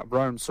bring in Zach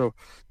Brown, so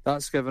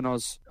that's given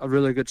us a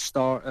really good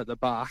start at the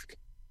back.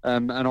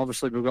 And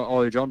obviously we've got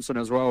Ollie Johnson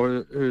as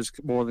well, who's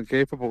more than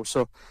capable.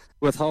 So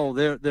with Hull,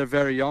 they're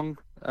very young,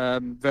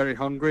 very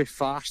hungry,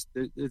 fast.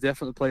 They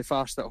definitely play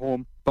fast at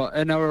home. But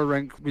in our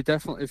rink, we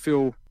definitely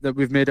feel that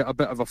we've made it a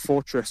bit of a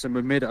fortress, and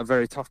we've made it a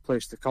very tough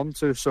place to come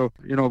to. So,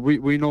 you know,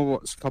 we know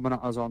what's coming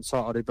at us on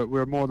Saturday, but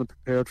we're more than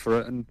prepared for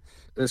it. And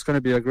it's going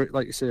to be a great,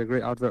 like you say, a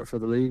great advert for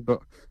the league. But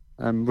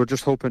we're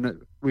just hoping that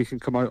we can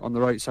come out on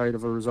the right side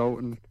of a result,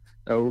 and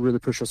it will really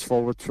push us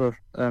forward for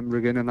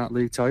regaining that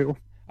league title.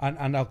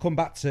 And I'll come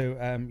back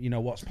to you know,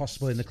 what's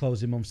possible in the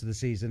closing months of the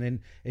season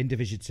in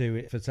Division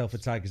 2 for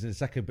Telford Tigers in a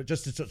second. But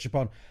just to touch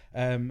upon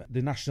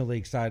the National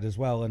League side as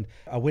well, and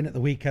a win at the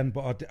weekend,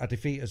 but a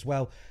defeat as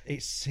well.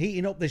 It's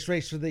heating up this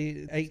race for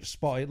the 8th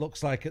spot, it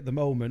looks like, at the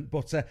moment.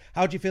 But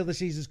how do you feel the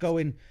season's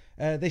going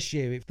this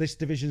year? If this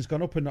division's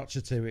gone up a notch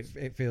or 2,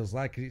 it feels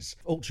like it's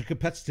ultra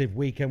competitive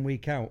week in,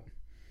 week out.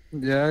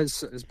 Yeah,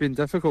 it's been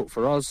difficult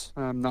for us.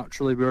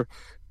 Naturally,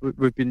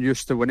 we've been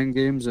used to winning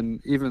games,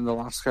 and even the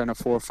last kind of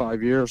 4 or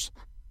 5 years,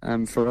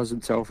 for us in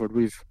Telford,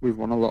 we've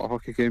won a lot of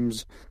hockey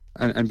games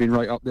and been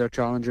right up there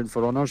challenging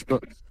for honours.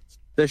 But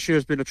this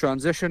year's been a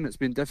transition. It's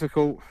been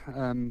difficult.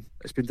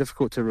 It's been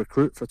difficult to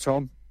recruit for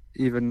Tom.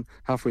 Even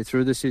halfway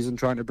through the season,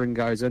 trying to bring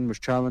guys in was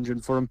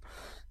challenging for him.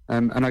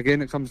 And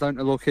again, it comes down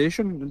to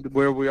location,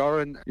 where we are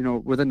in,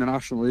 within the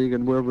National League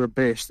and where we're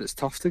based. It's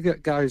tough to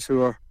get guys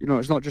who are,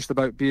 it's not just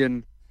about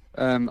being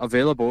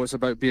available, it's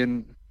about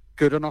being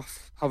good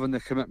enough, having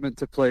the commitment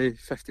to play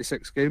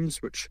 56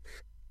 games, which,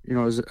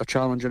 is a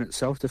challenge in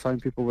itself to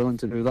find people willing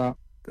to do that.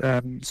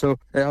 So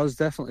it has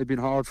definitely been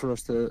hard for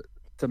us to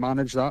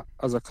manage that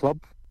as a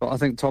club. But I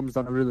think Tom's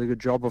done a really good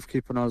job of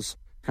keeping us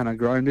kind of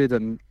grounded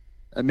and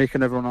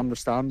making everyone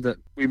understand that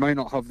we might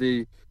not have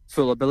the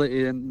full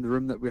ability in the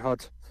room that we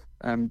had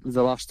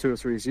the last 2 or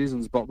 3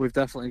 seasons, but we've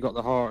definitely got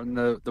the heart and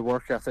the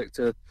work ethic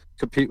to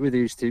compete with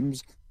these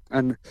teams.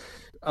 And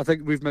I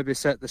think we've maybe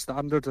set the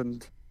standard,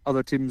 and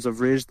other teams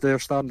have raised their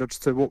standards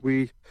to what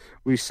we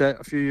set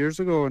a few years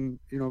ago, and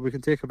we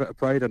can take a bit of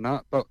pride in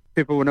that. But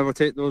people will never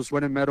take those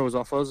winning medals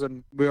off us,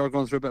 and we are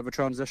going through a bit of a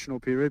transitional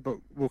period, but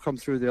we'll come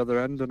through the other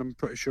end, and I'm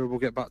pretty sure we'll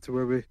get back to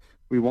where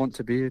we want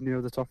to be,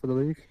 near the top of the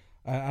league.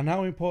 And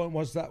how important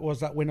was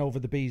that win over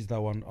the Bees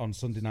though on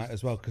Sunday night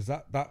as well? Because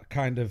that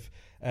kind of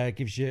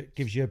gives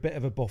you a bit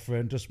of a buffer,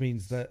 and just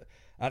means that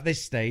at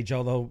this stage,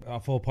 although a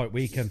 4-point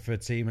weekend for a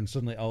team and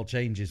suddenly it all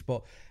changes,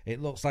 but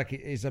it looks like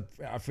it is a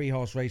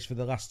 3-horse race for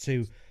the last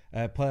 2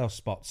 playoff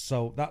spots.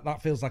 So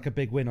that feels like a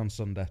big win on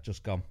Sunday,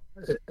 just gone.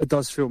 It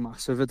does feel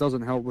massive. It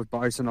doesn't help with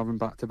Bison having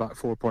back-to-back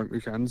 4-point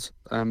weekends.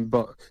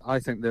 But I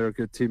think they're a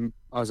good team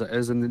as it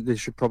is, and they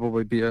should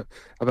probably be a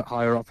bit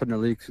higher up in the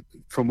league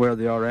from where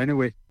they are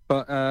anyway.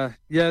 But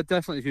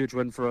definitely a huge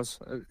win for us,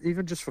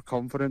 even just for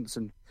confidence.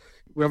 And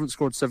we haven't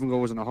scored 7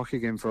 goals in a hockey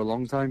game for a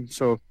long time.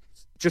 So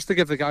just to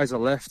give the guys a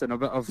lift and a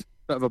bit of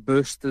a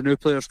boost, the new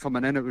players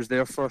coming in, it was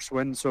their first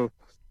win. So,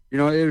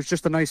 it was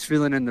just a nice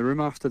feeling in the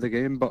room after the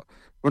game. But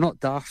we're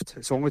not daft.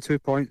 It's only 2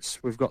 points.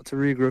 We've got to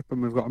regroup,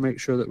 and we've got to make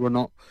sure that we're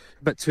not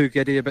a bit too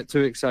giddy, a bit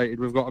too excited.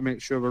 We've got to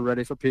make sure we're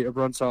ready for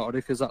Peterborough on Saturday,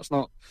 because that's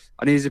not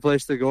an easy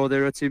place to go.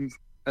 They're a team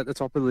at the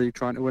top of the league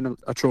trying to win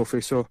a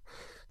trophy. So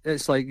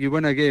it's like you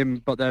win a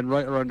game, but then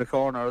right around the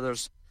corner,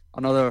 there's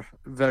another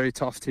very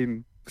tough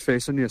team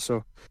facing you.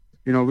 So,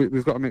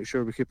 we've got to make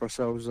sure we keep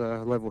ourselves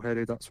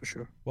level-headed, that's for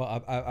sure.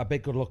 Well, a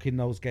big good luck in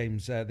those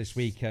games this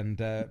week. And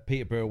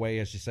Peterborough away,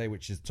 as you say,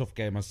 which is a tough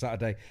game on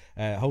Saturday,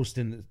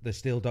 hosting the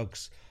Steel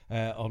Dogs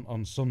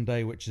on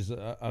Sunday, which is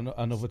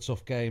another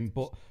tough game.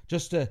 But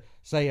just to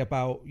say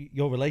about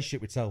your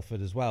relationship with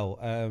Telford as well,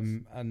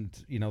 and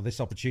this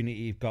opportunity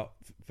you've got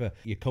for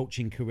your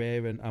coaching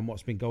career and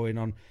what's been going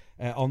on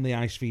the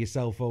ice for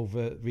yourself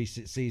over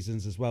recent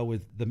seasons as well,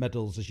 with the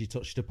medals as you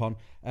touched upon.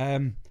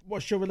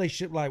 What's your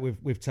relationship like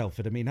with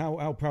Telford? I mean,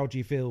 how proud do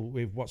you feel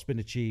with what's been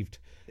achieved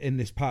in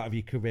this part of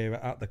your career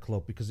at the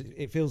club? Because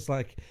it feels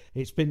like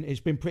it's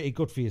been pretty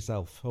good for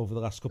yourself over the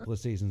last couple of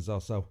seasons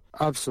or so.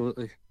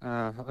 Absolutely.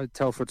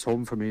 Telford's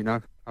home for me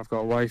now. I've got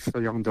a wife,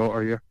 a young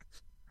daughter here,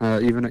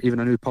 even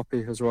a new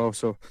puppy as well.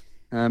 So,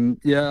 I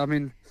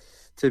mean,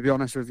 to be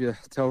honest with you,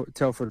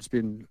 Telford's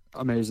been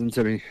amazing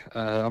to me.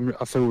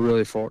 I feel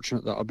really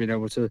fortunate that I've been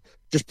able to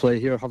just play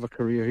here, have a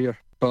career here.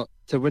 But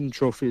to win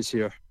trophies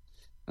here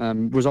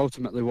was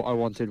ultimately what I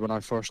wanted when I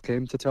first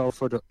came to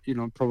Telford,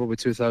 probably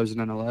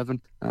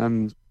 2011.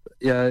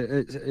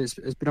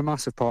 It's been a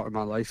massive part of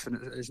my life,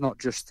 and it's not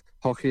just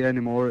hockey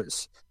anymore.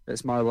 It's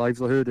my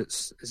livelihood.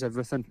 It's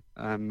everything.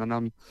 And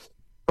I'm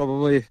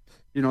probably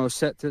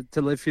set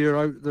to live here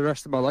out the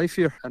rest of my life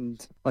here.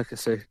 And like I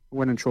say,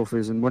 winning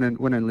trophies and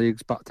winning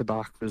leagues back to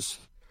back it's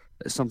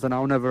something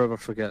I'll never ever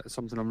forget. It's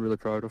something I'm really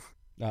proud of.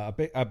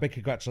 A big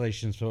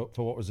congratulations for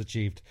what was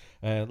achieved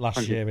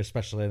last year,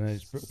 especially, and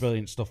it's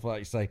brilliant stuff, like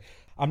you say.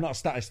 I'm not a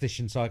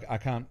statistician, so I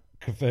can't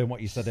confirm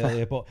what you said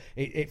earlier, but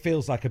it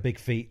feels like a big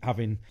feat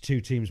having 2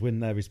 teams win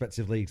their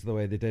respective leagues the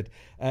way they did.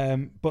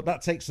 But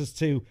that takes us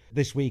to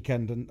this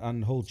weekend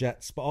and Hull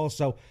Jets, but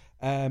also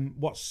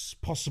what's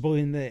possible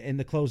in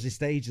the closing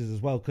stages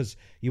as well, because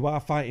you are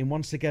fighting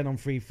once again on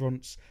 3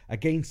 fronts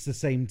against the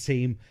same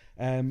team.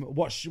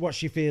 What's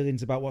your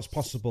feelings about what's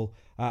possible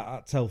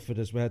at Telford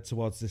as we head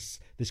towards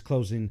this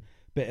closing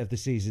bit of the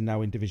season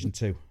now in Division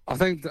 2? I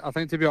think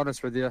to be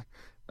honest with you,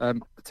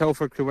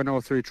 Telford could win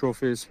all 3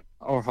 trophies,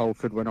 or Hull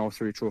could win all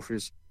 3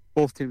 trophies.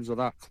 Both teams are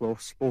that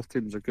close. Both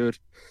teams are good.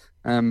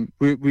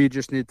 We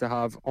just need to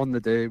have, on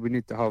the day, we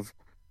need to have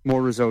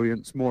more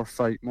resilience, more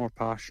fight, more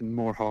passion,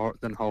 more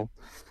heart than Hull.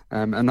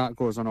 And that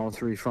goes on all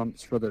 3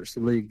 fronts, whether it's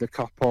the league, the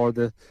cup, or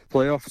the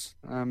playoffs.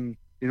 And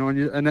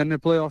then the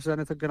playoffs,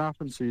 anything can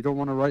happen. So you don't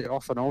want to write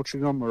off an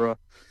Altrincham or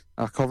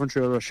a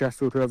Coventry or a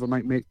Sheffield, whoever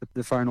might make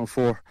the final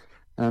 4.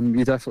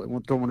 You definitely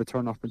don't want to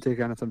turn up and take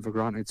anything for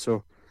granted.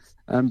 So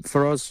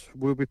for us,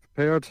 we'll be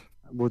prepared.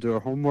 We'll do our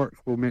homework.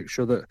 We'll make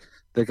sure that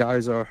the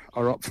guys are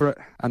up for it.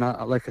 And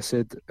like I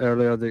said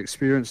earlier, the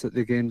experience that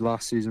they gained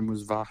last season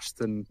was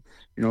vast. And,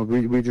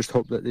 we just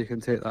hope that they can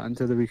take that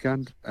into the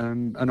weekend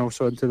and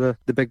also into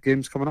the big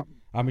games coming up.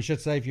 And we should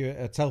say, if you're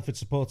a Telford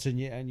supporter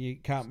and you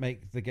can't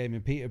make the game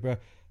in Peterborough,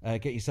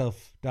 get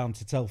yourself down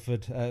to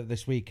Telford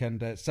this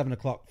weekend. 7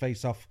 o'clock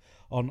face-off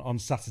on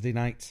Saturday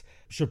night.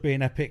 Should be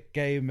an epic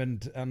game.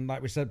 And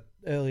like we said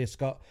earlier,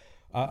 Scott,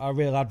 a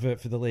real advert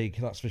for the league,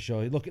 that's for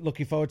sure.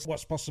 Looking forward to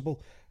what's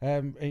possible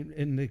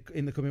in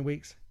the coming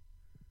weeks.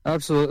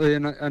 Absolutely,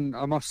 and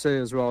I must say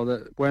as well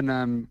that when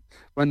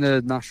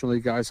the National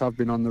League guys have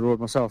been on the road,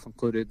 myself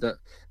included, that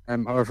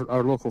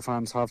our local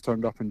fans have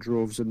turned up in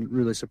droves and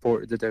really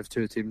supported the Div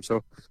 2 team.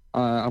 So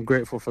I'm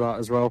grateful for that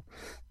as well.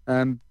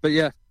 But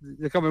yeah,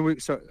 the coming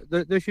weeks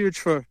they're huge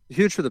for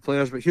the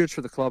players, but huge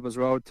for the club as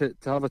well. To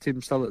have a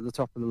team still at the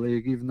top of the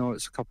league, even though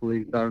it's a couple of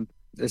leagues down,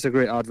 it's a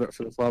great advert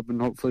for the club,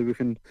 and hopefully we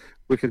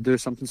can do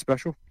something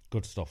special.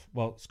 Good stuff.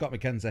 Well, Scott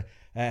McKenzie,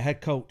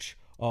 head coach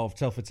of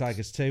Telford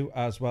Tigers 2,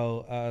 as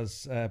well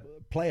as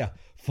player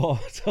for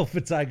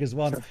Telford Tigers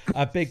 1.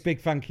 A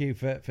big thank you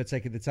for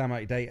taking the time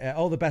out of your day.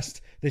 All the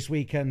best this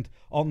weekend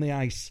on the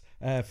ice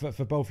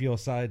for both your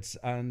sides,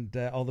 and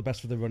all the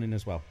best for the running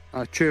as well.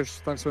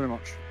 Cheers. Thanks very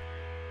much.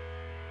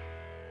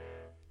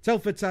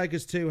 Telford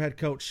Tigers 2 head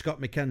coach Scott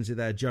McKenzie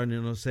there,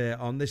 joining us here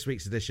on this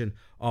week's edition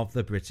of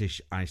the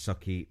British Ice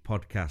Hockey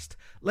Podcast.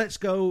 Let's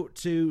go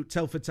to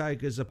Telford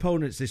Tigers'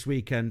 opponents this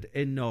weekend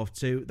in North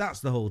 2. That's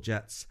the Hull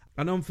Jets.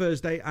 And on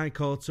Thursday, I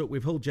caught up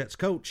with Hull Jets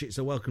coach. It's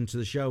a welcome to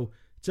the show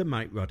to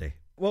Mike Roddy.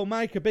 Well,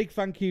 Mike, a big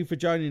thank you for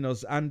joining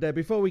us. And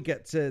before we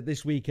get to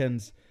this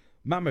weekend's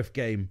mammoth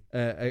game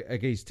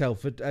against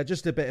Telford,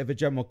 just a bit of a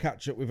general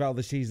catch-up with how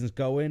the season's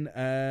going.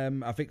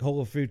 I think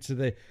Hull are through to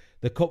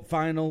the cup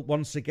final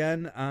once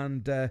again,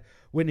 and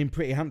winning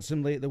pretty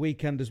handsomely at the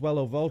weekend as well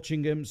over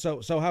Altrincham.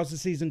 So how's the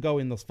season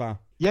going thus far?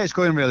 Yeah, it's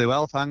going really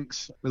well,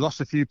 thanks. We lost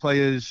a few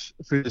players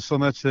through the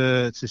summer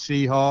to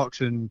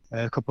Seahawks, and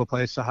a couple of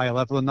players to higher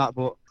level than that,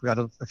 but we had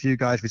a few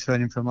guys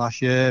returning from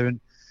last year,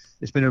 and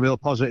it's been a real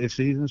positive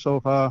season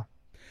so far.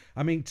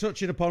 I mean,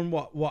 touching upon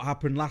what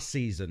happened last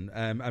season,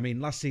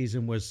 last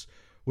season was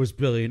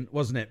brilliant,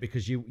 wasn't it?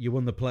 Because you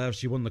won the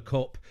playoffs, you won the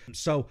cup.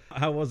 So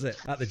how was it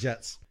at the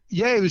Jets?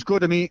 Yeah, it was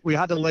good. I mean, we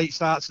had a late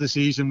start to the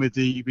season with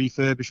the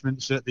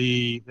refurbishments at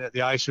the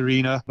ice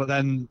arena, but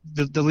then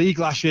the league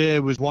last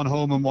year was 1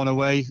 home and 1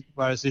 away,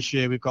 whereas this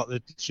year we've got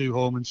the 2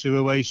 home and 2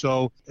 away.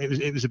 So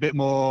it was a bit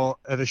more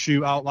of a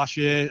shootout last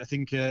year. I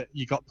think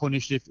you got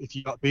punished if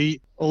you got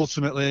beat.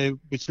 Ultimately,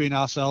 between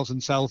ourselves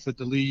and Telford,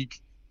 the league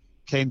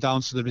came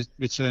down to the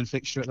return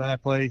fixture at their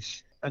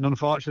place, and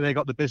unfortunately they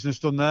got the business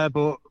done there,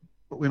 but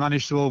we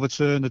managed to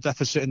overturn the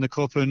deficit in the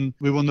cup and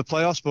we won the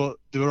playoffs, but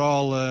they were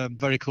all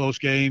very close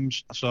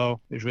games, so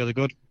it was really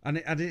good.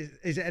 And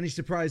is it any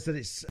surprise that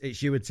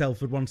it's you and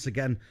Telford once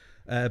again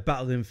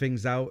battling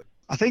things out?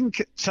 I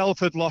think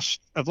Telford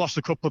have lost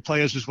a couple of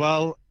players as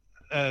well.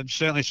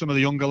 Certainly some of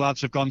the younger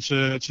lads have gone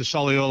to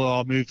Solihull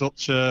or moved up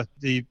to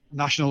the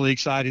National League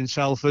side in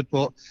Telford,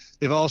 but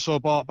they've also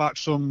brought back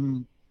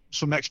some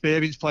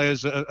experienced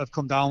players that have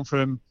come down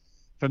from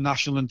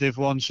National and Div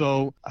 1,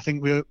 so I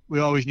think we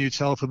always knew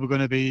Telford were going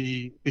to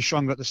be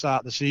strong at the start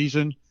of the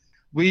season.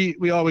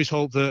 We always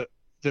hoped that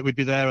we'd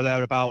be there or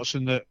thereabouts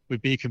and that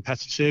we'd be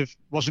competitive.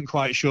 Wasn't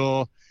quite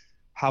sure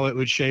how it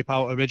would shape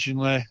out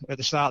originally at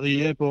the start of the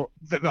year, but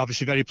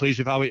obviously very pleased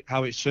with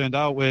how it's turned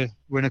out. We're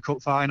in a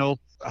cup final.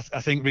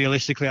 I think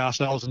realistically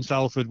ourselves and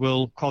Telford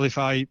will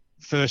qualify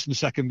first and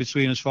second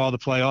between us for the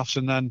playoffs,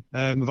 and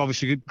then we've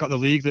obviously got the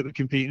league that we're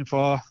competing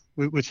for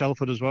with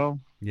Telford as well.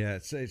 Yeah,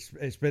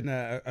 it's been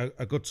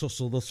a good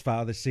tussle thus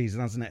far this season,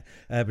 hasn't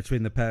it,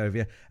 between the pair of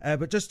you?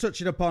 But just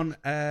touching upon,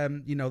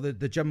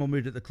 the general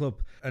mood at the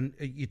club, and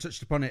you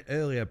touched upon it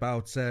earlier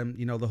about,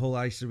 the whole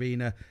ice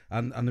arena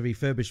and the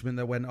refurbishment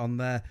that went on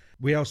there.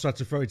 We also had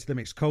to throw into the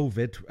mix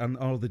COVID and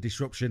all the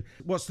disruption.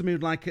 What's the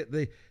mood like at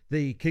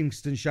the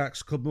Kingston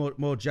Sharks club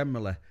more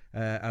generally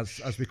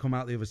as we come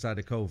out the other side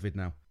of COVID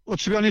now? Well,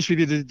 to be honest with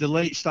you, the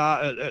late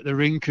start at the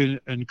rink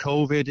and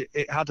COVID,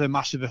 it had a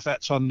massive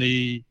effect on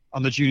the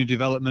junior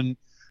development.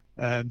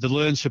 The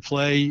learn to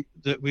play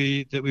that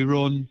we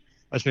run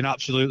has been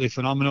absolutely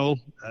phenomenal.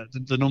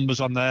 The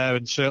numbers on there,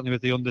 and certainly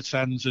with the under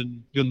 10s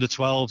and the under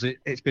 12s,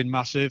 it's been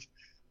massive.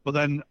 But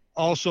then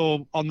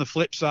also on the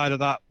flip side of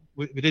that,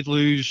 we did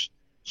lose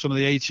some of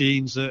the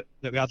 18s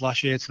that we had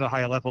last year to the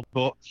higher level.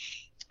 But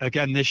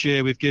again, this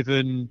year we've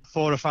given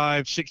 4 or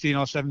 5, 16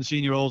 or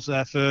 17-year-olds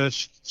their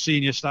first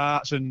senior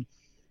starts, and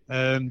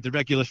the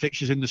regular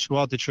fixtures in the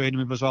squad, they're training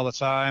with us all the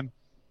time.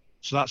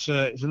 So that's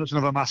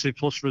another massive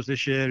plus for us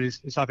this year is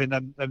having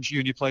them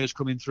junior players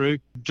coming through.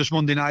 Just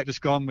Monday night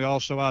just gone, we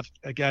also had,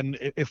 again,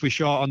 if we're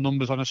short on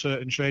numbers on a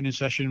certain training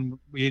session,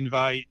 we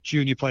invite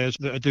junior players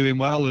that are doing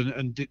well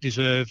and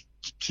deserve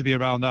to be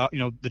around that,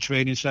 the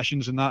training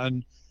sessions and that,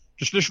 and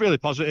just really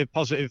positive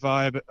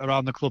vibe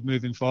around the club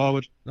moving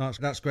forward. No,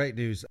 that's great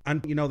news.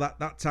 And,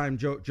 that time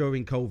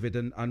during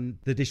COVID and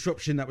the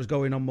disruption that was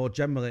going on more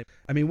generally.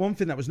 I mean, one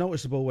thing that was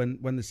noticeable when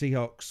the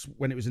Seahawks,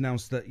 when it was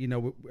announced that,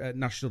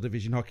 National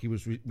Division Hockey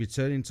was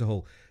returning to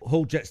Hull,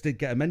 Hull Jets did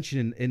get a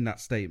mention in that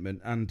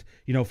statement and,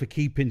 for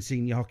keeping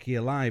senior hockey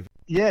alive.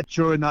 Yeah,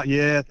 during that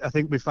year, I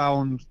think we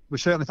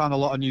certainly found a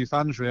lot of new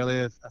fans,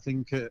 really. I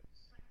think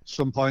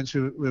some points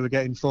we were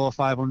getting 400 or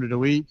 500 a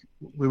week.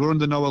 We were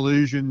under no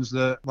illusions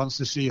that once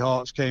the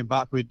Seahawks came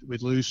back, we'd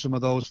lose some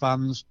of those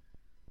fans.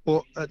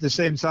 But at the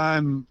same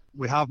time,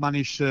 we have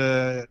managed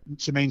to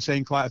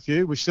maintain quite a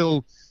few. We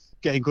still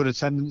getting good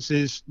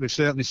attendances. We've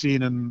certainly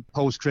seen them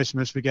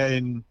post-Christmas. We're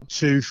getting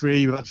 2,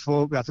 3. We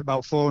had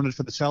about 400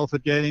 for the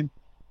Telford game.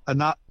 And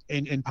that,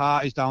 in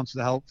part, is down to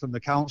the help from the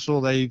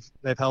council. They've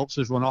helped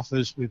us run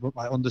offers. We've got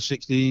like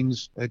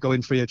under-16s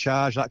going free of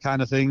charge, that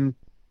kind of thing.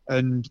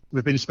 And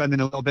we've been spending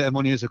a little bit of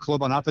money as a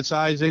club on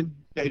advertising,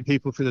 getting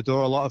people through the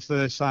door. A lot of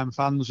first-time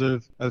fans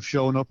have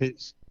shown up.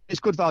 It's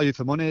good value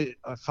for money.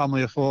 A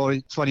family of 4,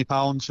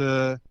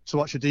 £20 to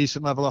watch a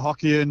decent level of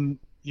hockey. And,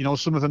 you know,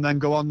 some of them then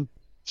go on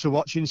to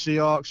watching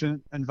Seahawks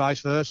and vice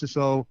versa.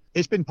 So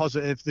it's been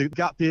positive. The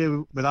gap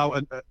year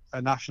without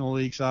a National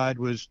League side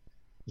was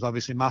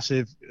obviously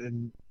massive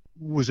and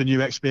was a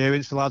new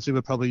experience for lads who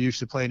were probably used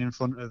to playing in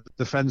front of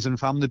the friends and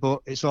family. But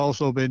it's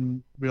also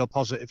been real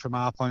positive from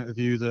our point of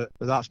view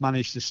that's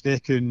managed to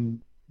stick, and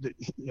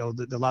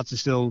the lads are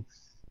still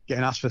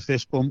getting asked for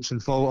fist bumps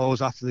and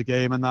photos after the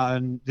game and that.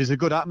 And there's a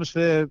good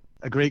atmosphere,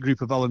 a great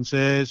group of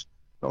volunteers,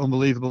 an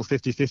unbelievable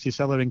 50-50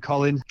 seller in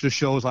Colin. Just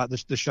shows like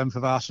the strength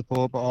of our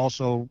support, but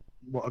also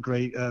what a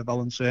great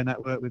volunteer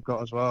network we've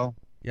got as well.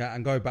 Yeah,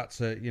 and going back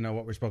to, you know,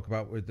 what we spoke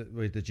about with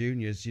the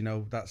juniors, you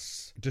know,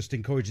 that's just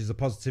encourages a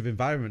positive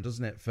environment,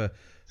 doesn't it, for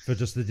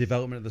just the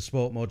development of the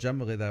sport more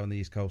generally there on the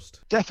East Coast?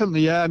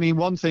 Definitely, yeah. I mean,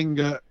 one thing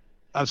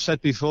I've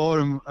said before,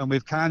 and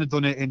we've kind of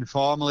done it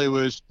informally,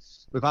 was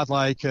we've had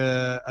like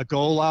a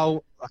goal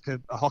out, like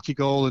a hockey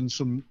goal, and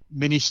some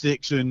mini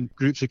sticks and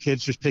groups of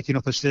kids just picking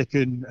up a stick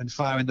and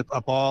firing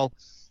a ball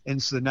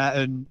into the net,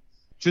 and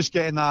just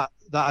getting that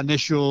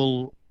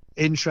initial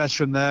interest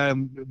from there.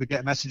 And we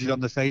get messages on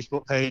the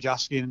Facebook page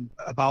asking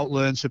about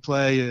Learn to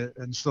Play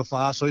and stuff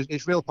like that. So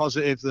it's real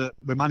positive that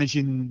we're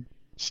managing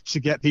to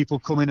get people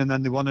coming, and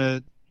then they want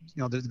to,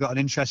 you know, they've got an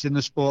interest in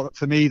the sport.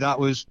 For me,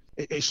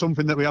 it's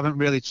something that we haven't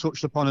really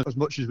touched upon as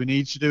much as we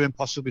need to do, and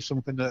possibly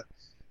something that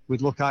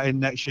we'd look at in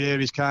next year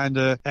is kind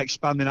of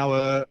expanding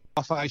our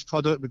off-ice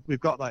product. We've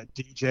got like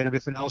DJ and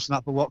everything else and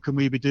that, but what can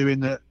we be doing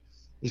that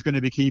is going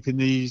to be keeping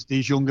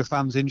these younger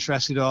fans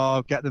interested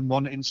or get them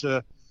wanting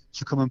to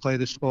come and play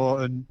the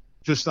sport? And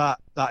just that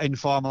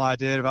informal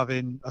idea of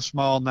having a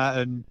small net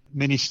and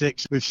mini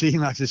sticks, we've seen,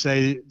 like I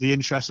say, the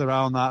interest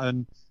around that,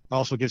 and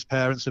also gives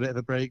parents a bit of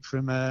a break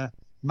from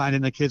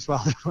minding the kids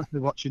while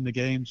they're watching the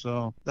game.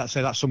 So that's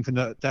something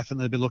that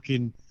definitely be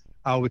looking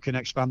how we can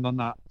expand on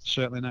that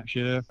certainly next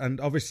year. And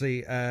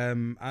obviously, I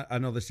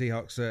know the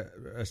Seahawks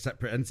are a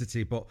separate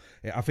entity, but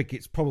I think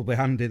it's probably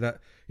handy that,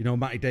 you know,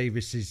 Matty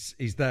Davis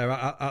is there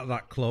at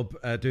that club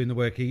doing the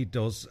work he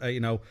does. You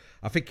know,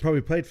 I think he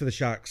probably played for the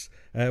Sharks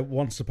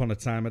once upon a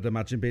time, I'd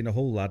imagine, being a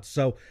Hull lad.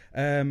 So,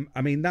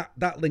 I mean,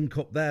 that link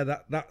up there,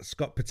 that's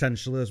got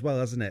potential as well,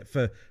 hasn't it,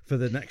 for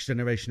the next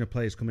generation of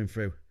players coming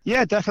through?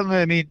 Yeah, definitely.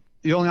 I mean,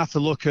 you only have to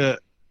look at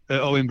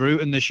Owen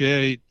Bruton this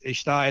year. He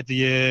started the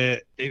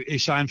year, he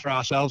signed for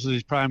ourselves as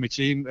his primary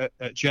team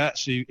at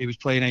Jets. He was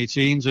playing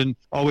 18s, and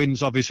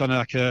Owen's obviously on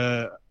like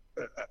a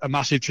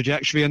massive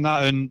trajectory in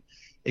that, and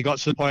he got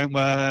to the point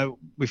where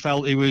we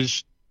felt he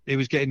was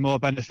getting more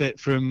benefit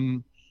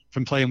from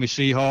playing with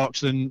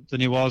Seahawks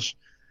than he was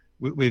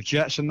with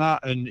Jets and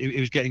that, and he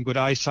was getting good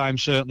ice time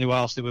certainly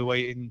whilst they were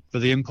waiting for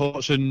the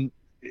inputs, and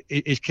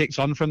he's kicked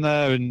on from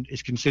there and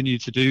he's continued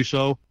to do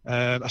so.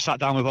 I sat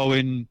down with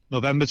Owen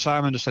November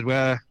time and I said,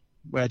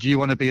 where do you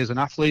want to be as an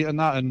athlete and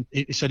that? And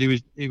he said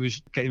he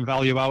was getting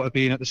value out of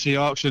being at the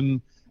Seahawks, and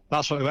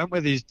that's what he went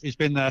with. He's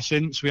been there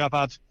since. We have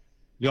had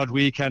the odd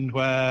weekend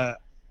where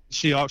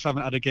Seahawks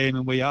haven't had a game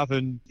and we have,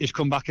 and he's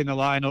come back in the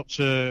lineup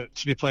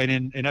to be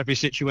playing in every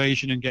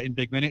situation and getting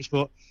big minutes.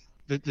 But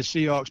the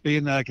Seahawks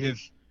being there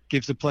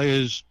gives the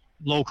players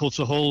local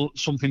to Hull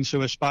something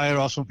to aspire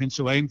or something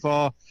to aim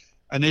for.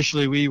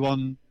 Initially, we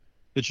want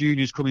the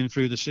juniors coming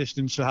through the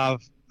system to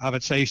have a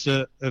taste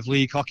of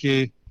league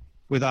hockey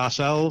with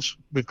ourselves.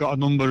 We've got a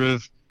number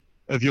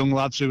of young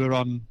lads who are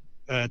on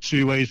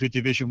two ways with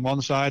Division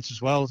 1 sides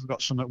as well. We've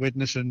got some at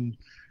Widnes and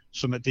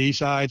some at D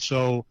side.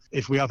 So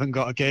if we haven't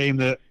got a game,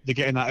 that they're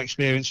getting that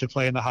experience of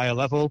playing the higher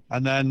level.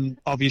 And then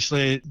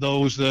obviously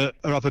those that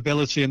are of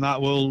ability and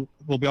that will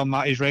be on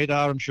Matty's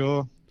radar, I'm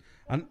sure.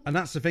 And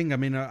that's the thing. I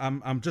mean,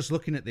 I'm just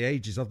looking at the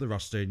ages of the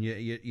roster, and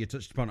you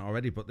touched upon it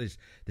already. But there's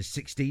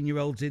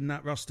 16-year-olds in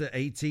that roster,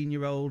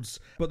 18-year-olds,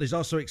 but there's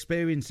also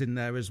experience in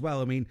there as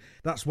well. I mean,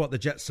 that's what the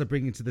Jets are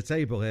bringing to the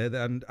table here,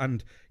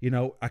 and you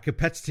know, a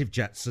competitive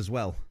Jets as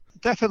well.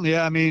 Definitely,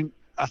 yeah. I mean,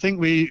 I think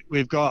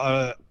we've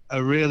got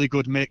a really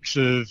good mix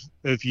of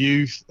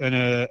youth and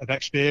of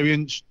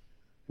experience.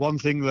 One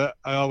thing that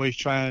I always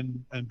try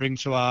and bring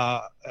to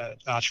our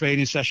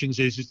training sessions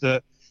is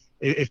that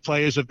if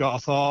players have got a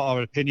thought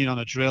or opinion on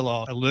a drill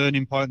or a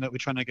learning point that we're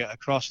trying to get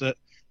across, that,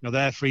 you know,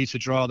 they're free to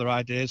draw their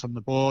ideas on the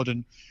board.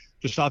 And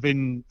just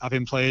having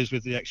players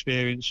with the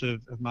experience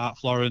of Mark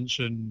Florence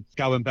and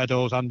Gowan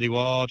Beddoes, Andy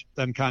Ward,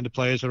 them kind of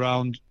players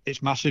around,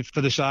 it's massive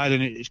for the side,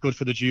 and it's good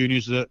for the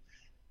juniors that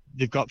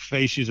they've got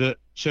faces that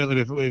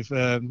certainly with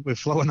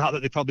Flo and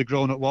that they've probably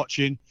grown up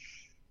watching.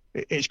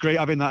 It's great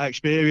having that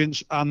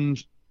experience,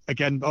 and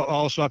again,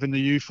 also having the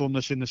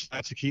youthfulness in the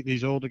side to keep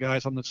these older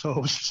guys on the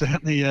toes,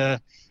 certainly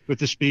with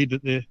the speed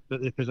that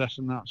they possess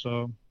in that.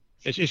 So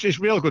it's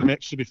real good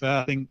mix, to be fair.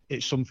 I think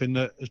it's something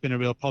that has been a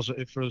real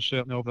positive for us,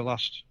 certainly over the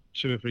last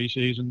 2 or 3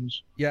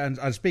 seasons. Yeah,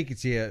 and speaking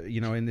to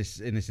you, in this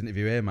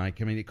interview here,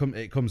 Mike, I mean,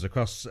 it comes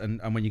across,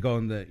 and when you go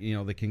on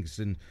the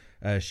Kingston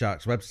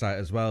Sharks website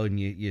as well, and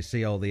you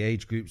see all the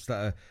age groups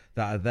that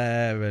are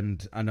there,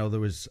 and I know there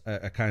was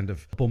a kind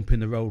of bump in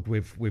the road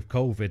with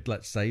COVID,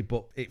 let's say,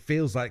 but it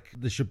feels like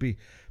there should be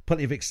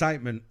plenty of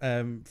excitement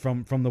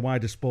from the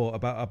wider sport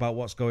about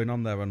what's going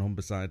on there on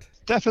Humberside.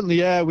 Definitely,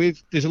 yeah.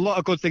 There's a lot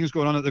of good things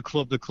going on at the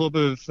club. The club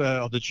or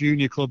the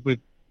junior club,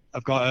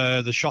 I've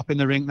got the shop in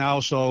the rink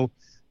now, so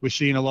we're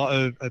seeing a lot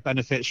of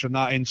benefits from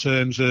that in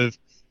terms of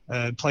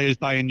players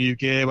buying new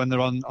gear when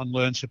they're on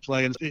Learn to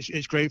Play, and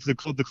it's great for the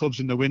club. The club's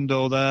in the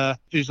window there.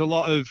 There's a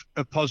lot of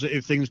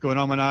positive things going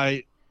on. When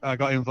I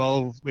got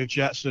involved with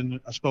Jets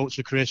and I spoke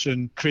to Chris,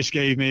 and Chris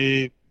gave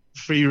me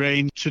free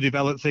rein to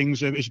develop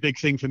things. It was a big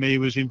thing for me,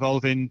 was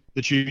involving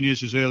the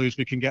juniors as early as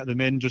we can get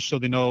them in, just so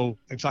they know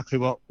exactly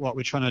what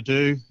we're trying to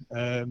do.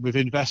 We've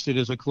invested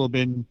as a club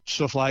in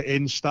stuff like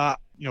Instat.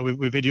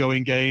 We're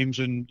videoing games,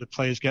 and the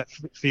players get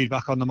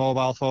feedback on the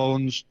mobile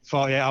phones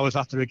 48 hours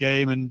after a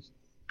game and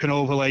can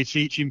overlay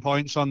teaching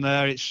points on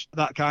there. It's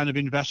that kind of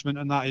investment,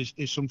 and that is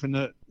something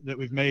that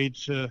we've made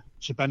to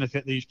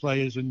benefit these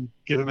players and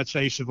give them a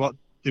taste of what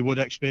they would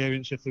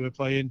experience if they were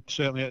playing,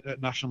 certainly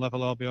at national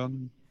level or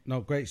beyond. No,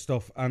 great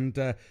stuff. And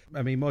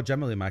I mean, more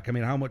generally, Mike, I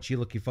mean, how much are you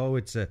looking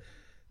forward to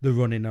the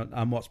running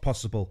and what's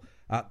possible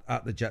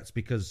at the Jets?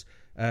 Because,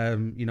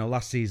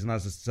 last season,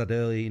 as I said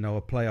earlier,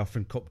 a playoff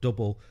and cup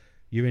double,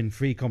 you're in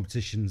 3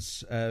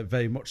 competitions,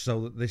 very much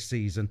so this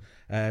season,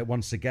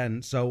 once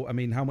again. So, I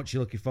mean, how much are you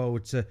looking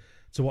forward to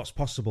what's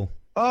possible?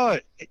 Oh,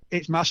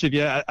 it's massive,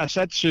 yeah. I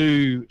said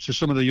to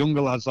some of the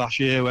younger lads last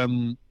year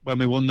when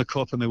we won the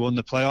cup and we won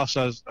the playoffs,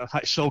 I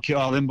had to soak it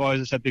all in,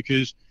 boys, I said,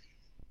 because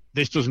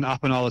this doesn't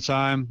happen all the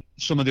time.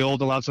 Some of the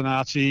older lads on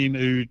our team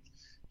who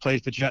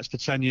played for Jets for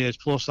 10 years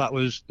plus, that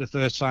was the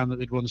first time that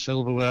they'd won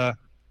silverware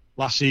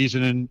last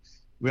season, and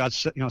we had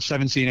 17,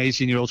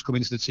 18-year-olds come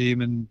into the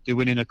team and they're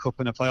winning a cup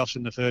and a playoffs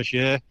in the first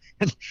year.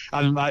 And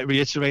I'm like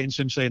reiterating to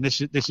them, saying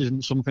this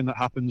isn't something that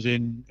happens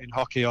in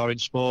hockey or in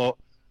sport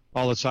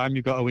all the time.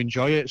 You've got to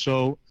enjoy it.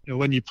 So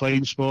when you play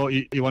in sport,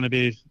 you want to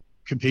be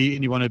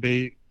competing, you want to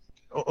be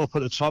up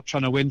at the top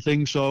trying to win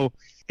things. So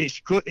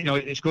it's good.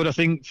 It's good, I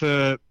think,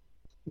 for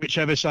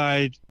whichever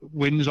side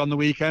wins on the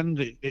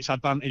weekend, it's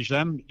advantage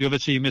them. The other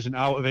team isn't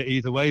out of it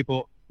either way,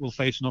 but we'll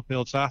face an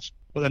uphill task.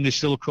 But then there's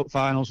still cup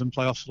finals and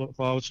playoffs to look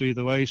forward to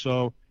either way.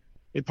 So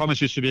it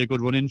promises to be a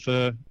good run-in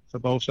for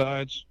both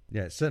sides.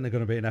 Yeah, it's certainly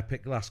going to be an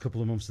epic last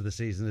couple of months of the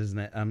season, isn't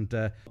it?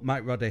 And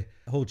Mike Roddy,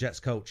 Hull Jets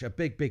coach, a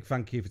big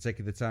thank you for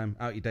taking the time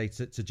out your day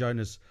to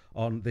join us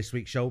on this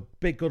week's show.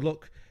 Big good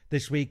luck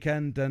this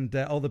weekend, and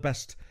all the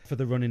best for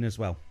the running as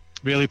well.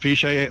 Really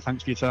appreciate it.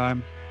 Thanks for your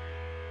time.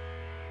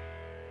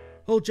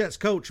 Hull Jets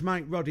coach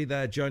Mike Roddy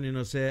there, joining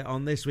us here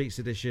on this week's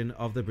edition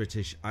of the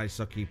British Ice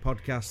Hockey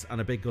Podcast,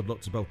 and a big good luck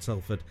to both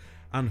Telford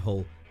and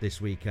Hull this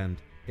weekend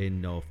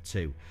in North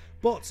 2.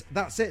 But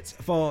that's it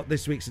for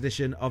this week's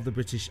edition of the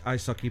British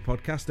Ice Hockey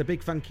Podcast. A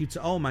big thank you to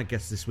all my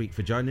guests this week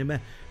for joining me.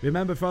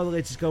 Remember, for all the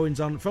latest goings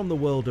on from the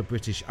world of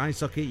British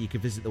ice hockey, you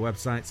can visit the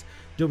website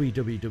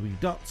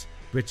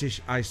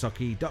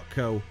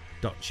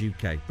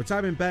www.britishicehockey.co.uk. But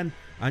I'm in Ben,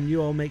 and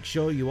you all make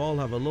sure you all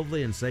have a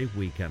lovely and safe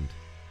weekend.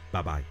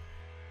 Bye-bye.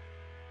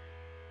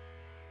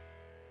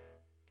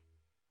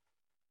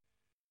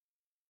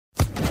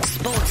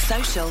 Sports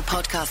Social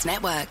Podcast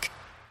Network.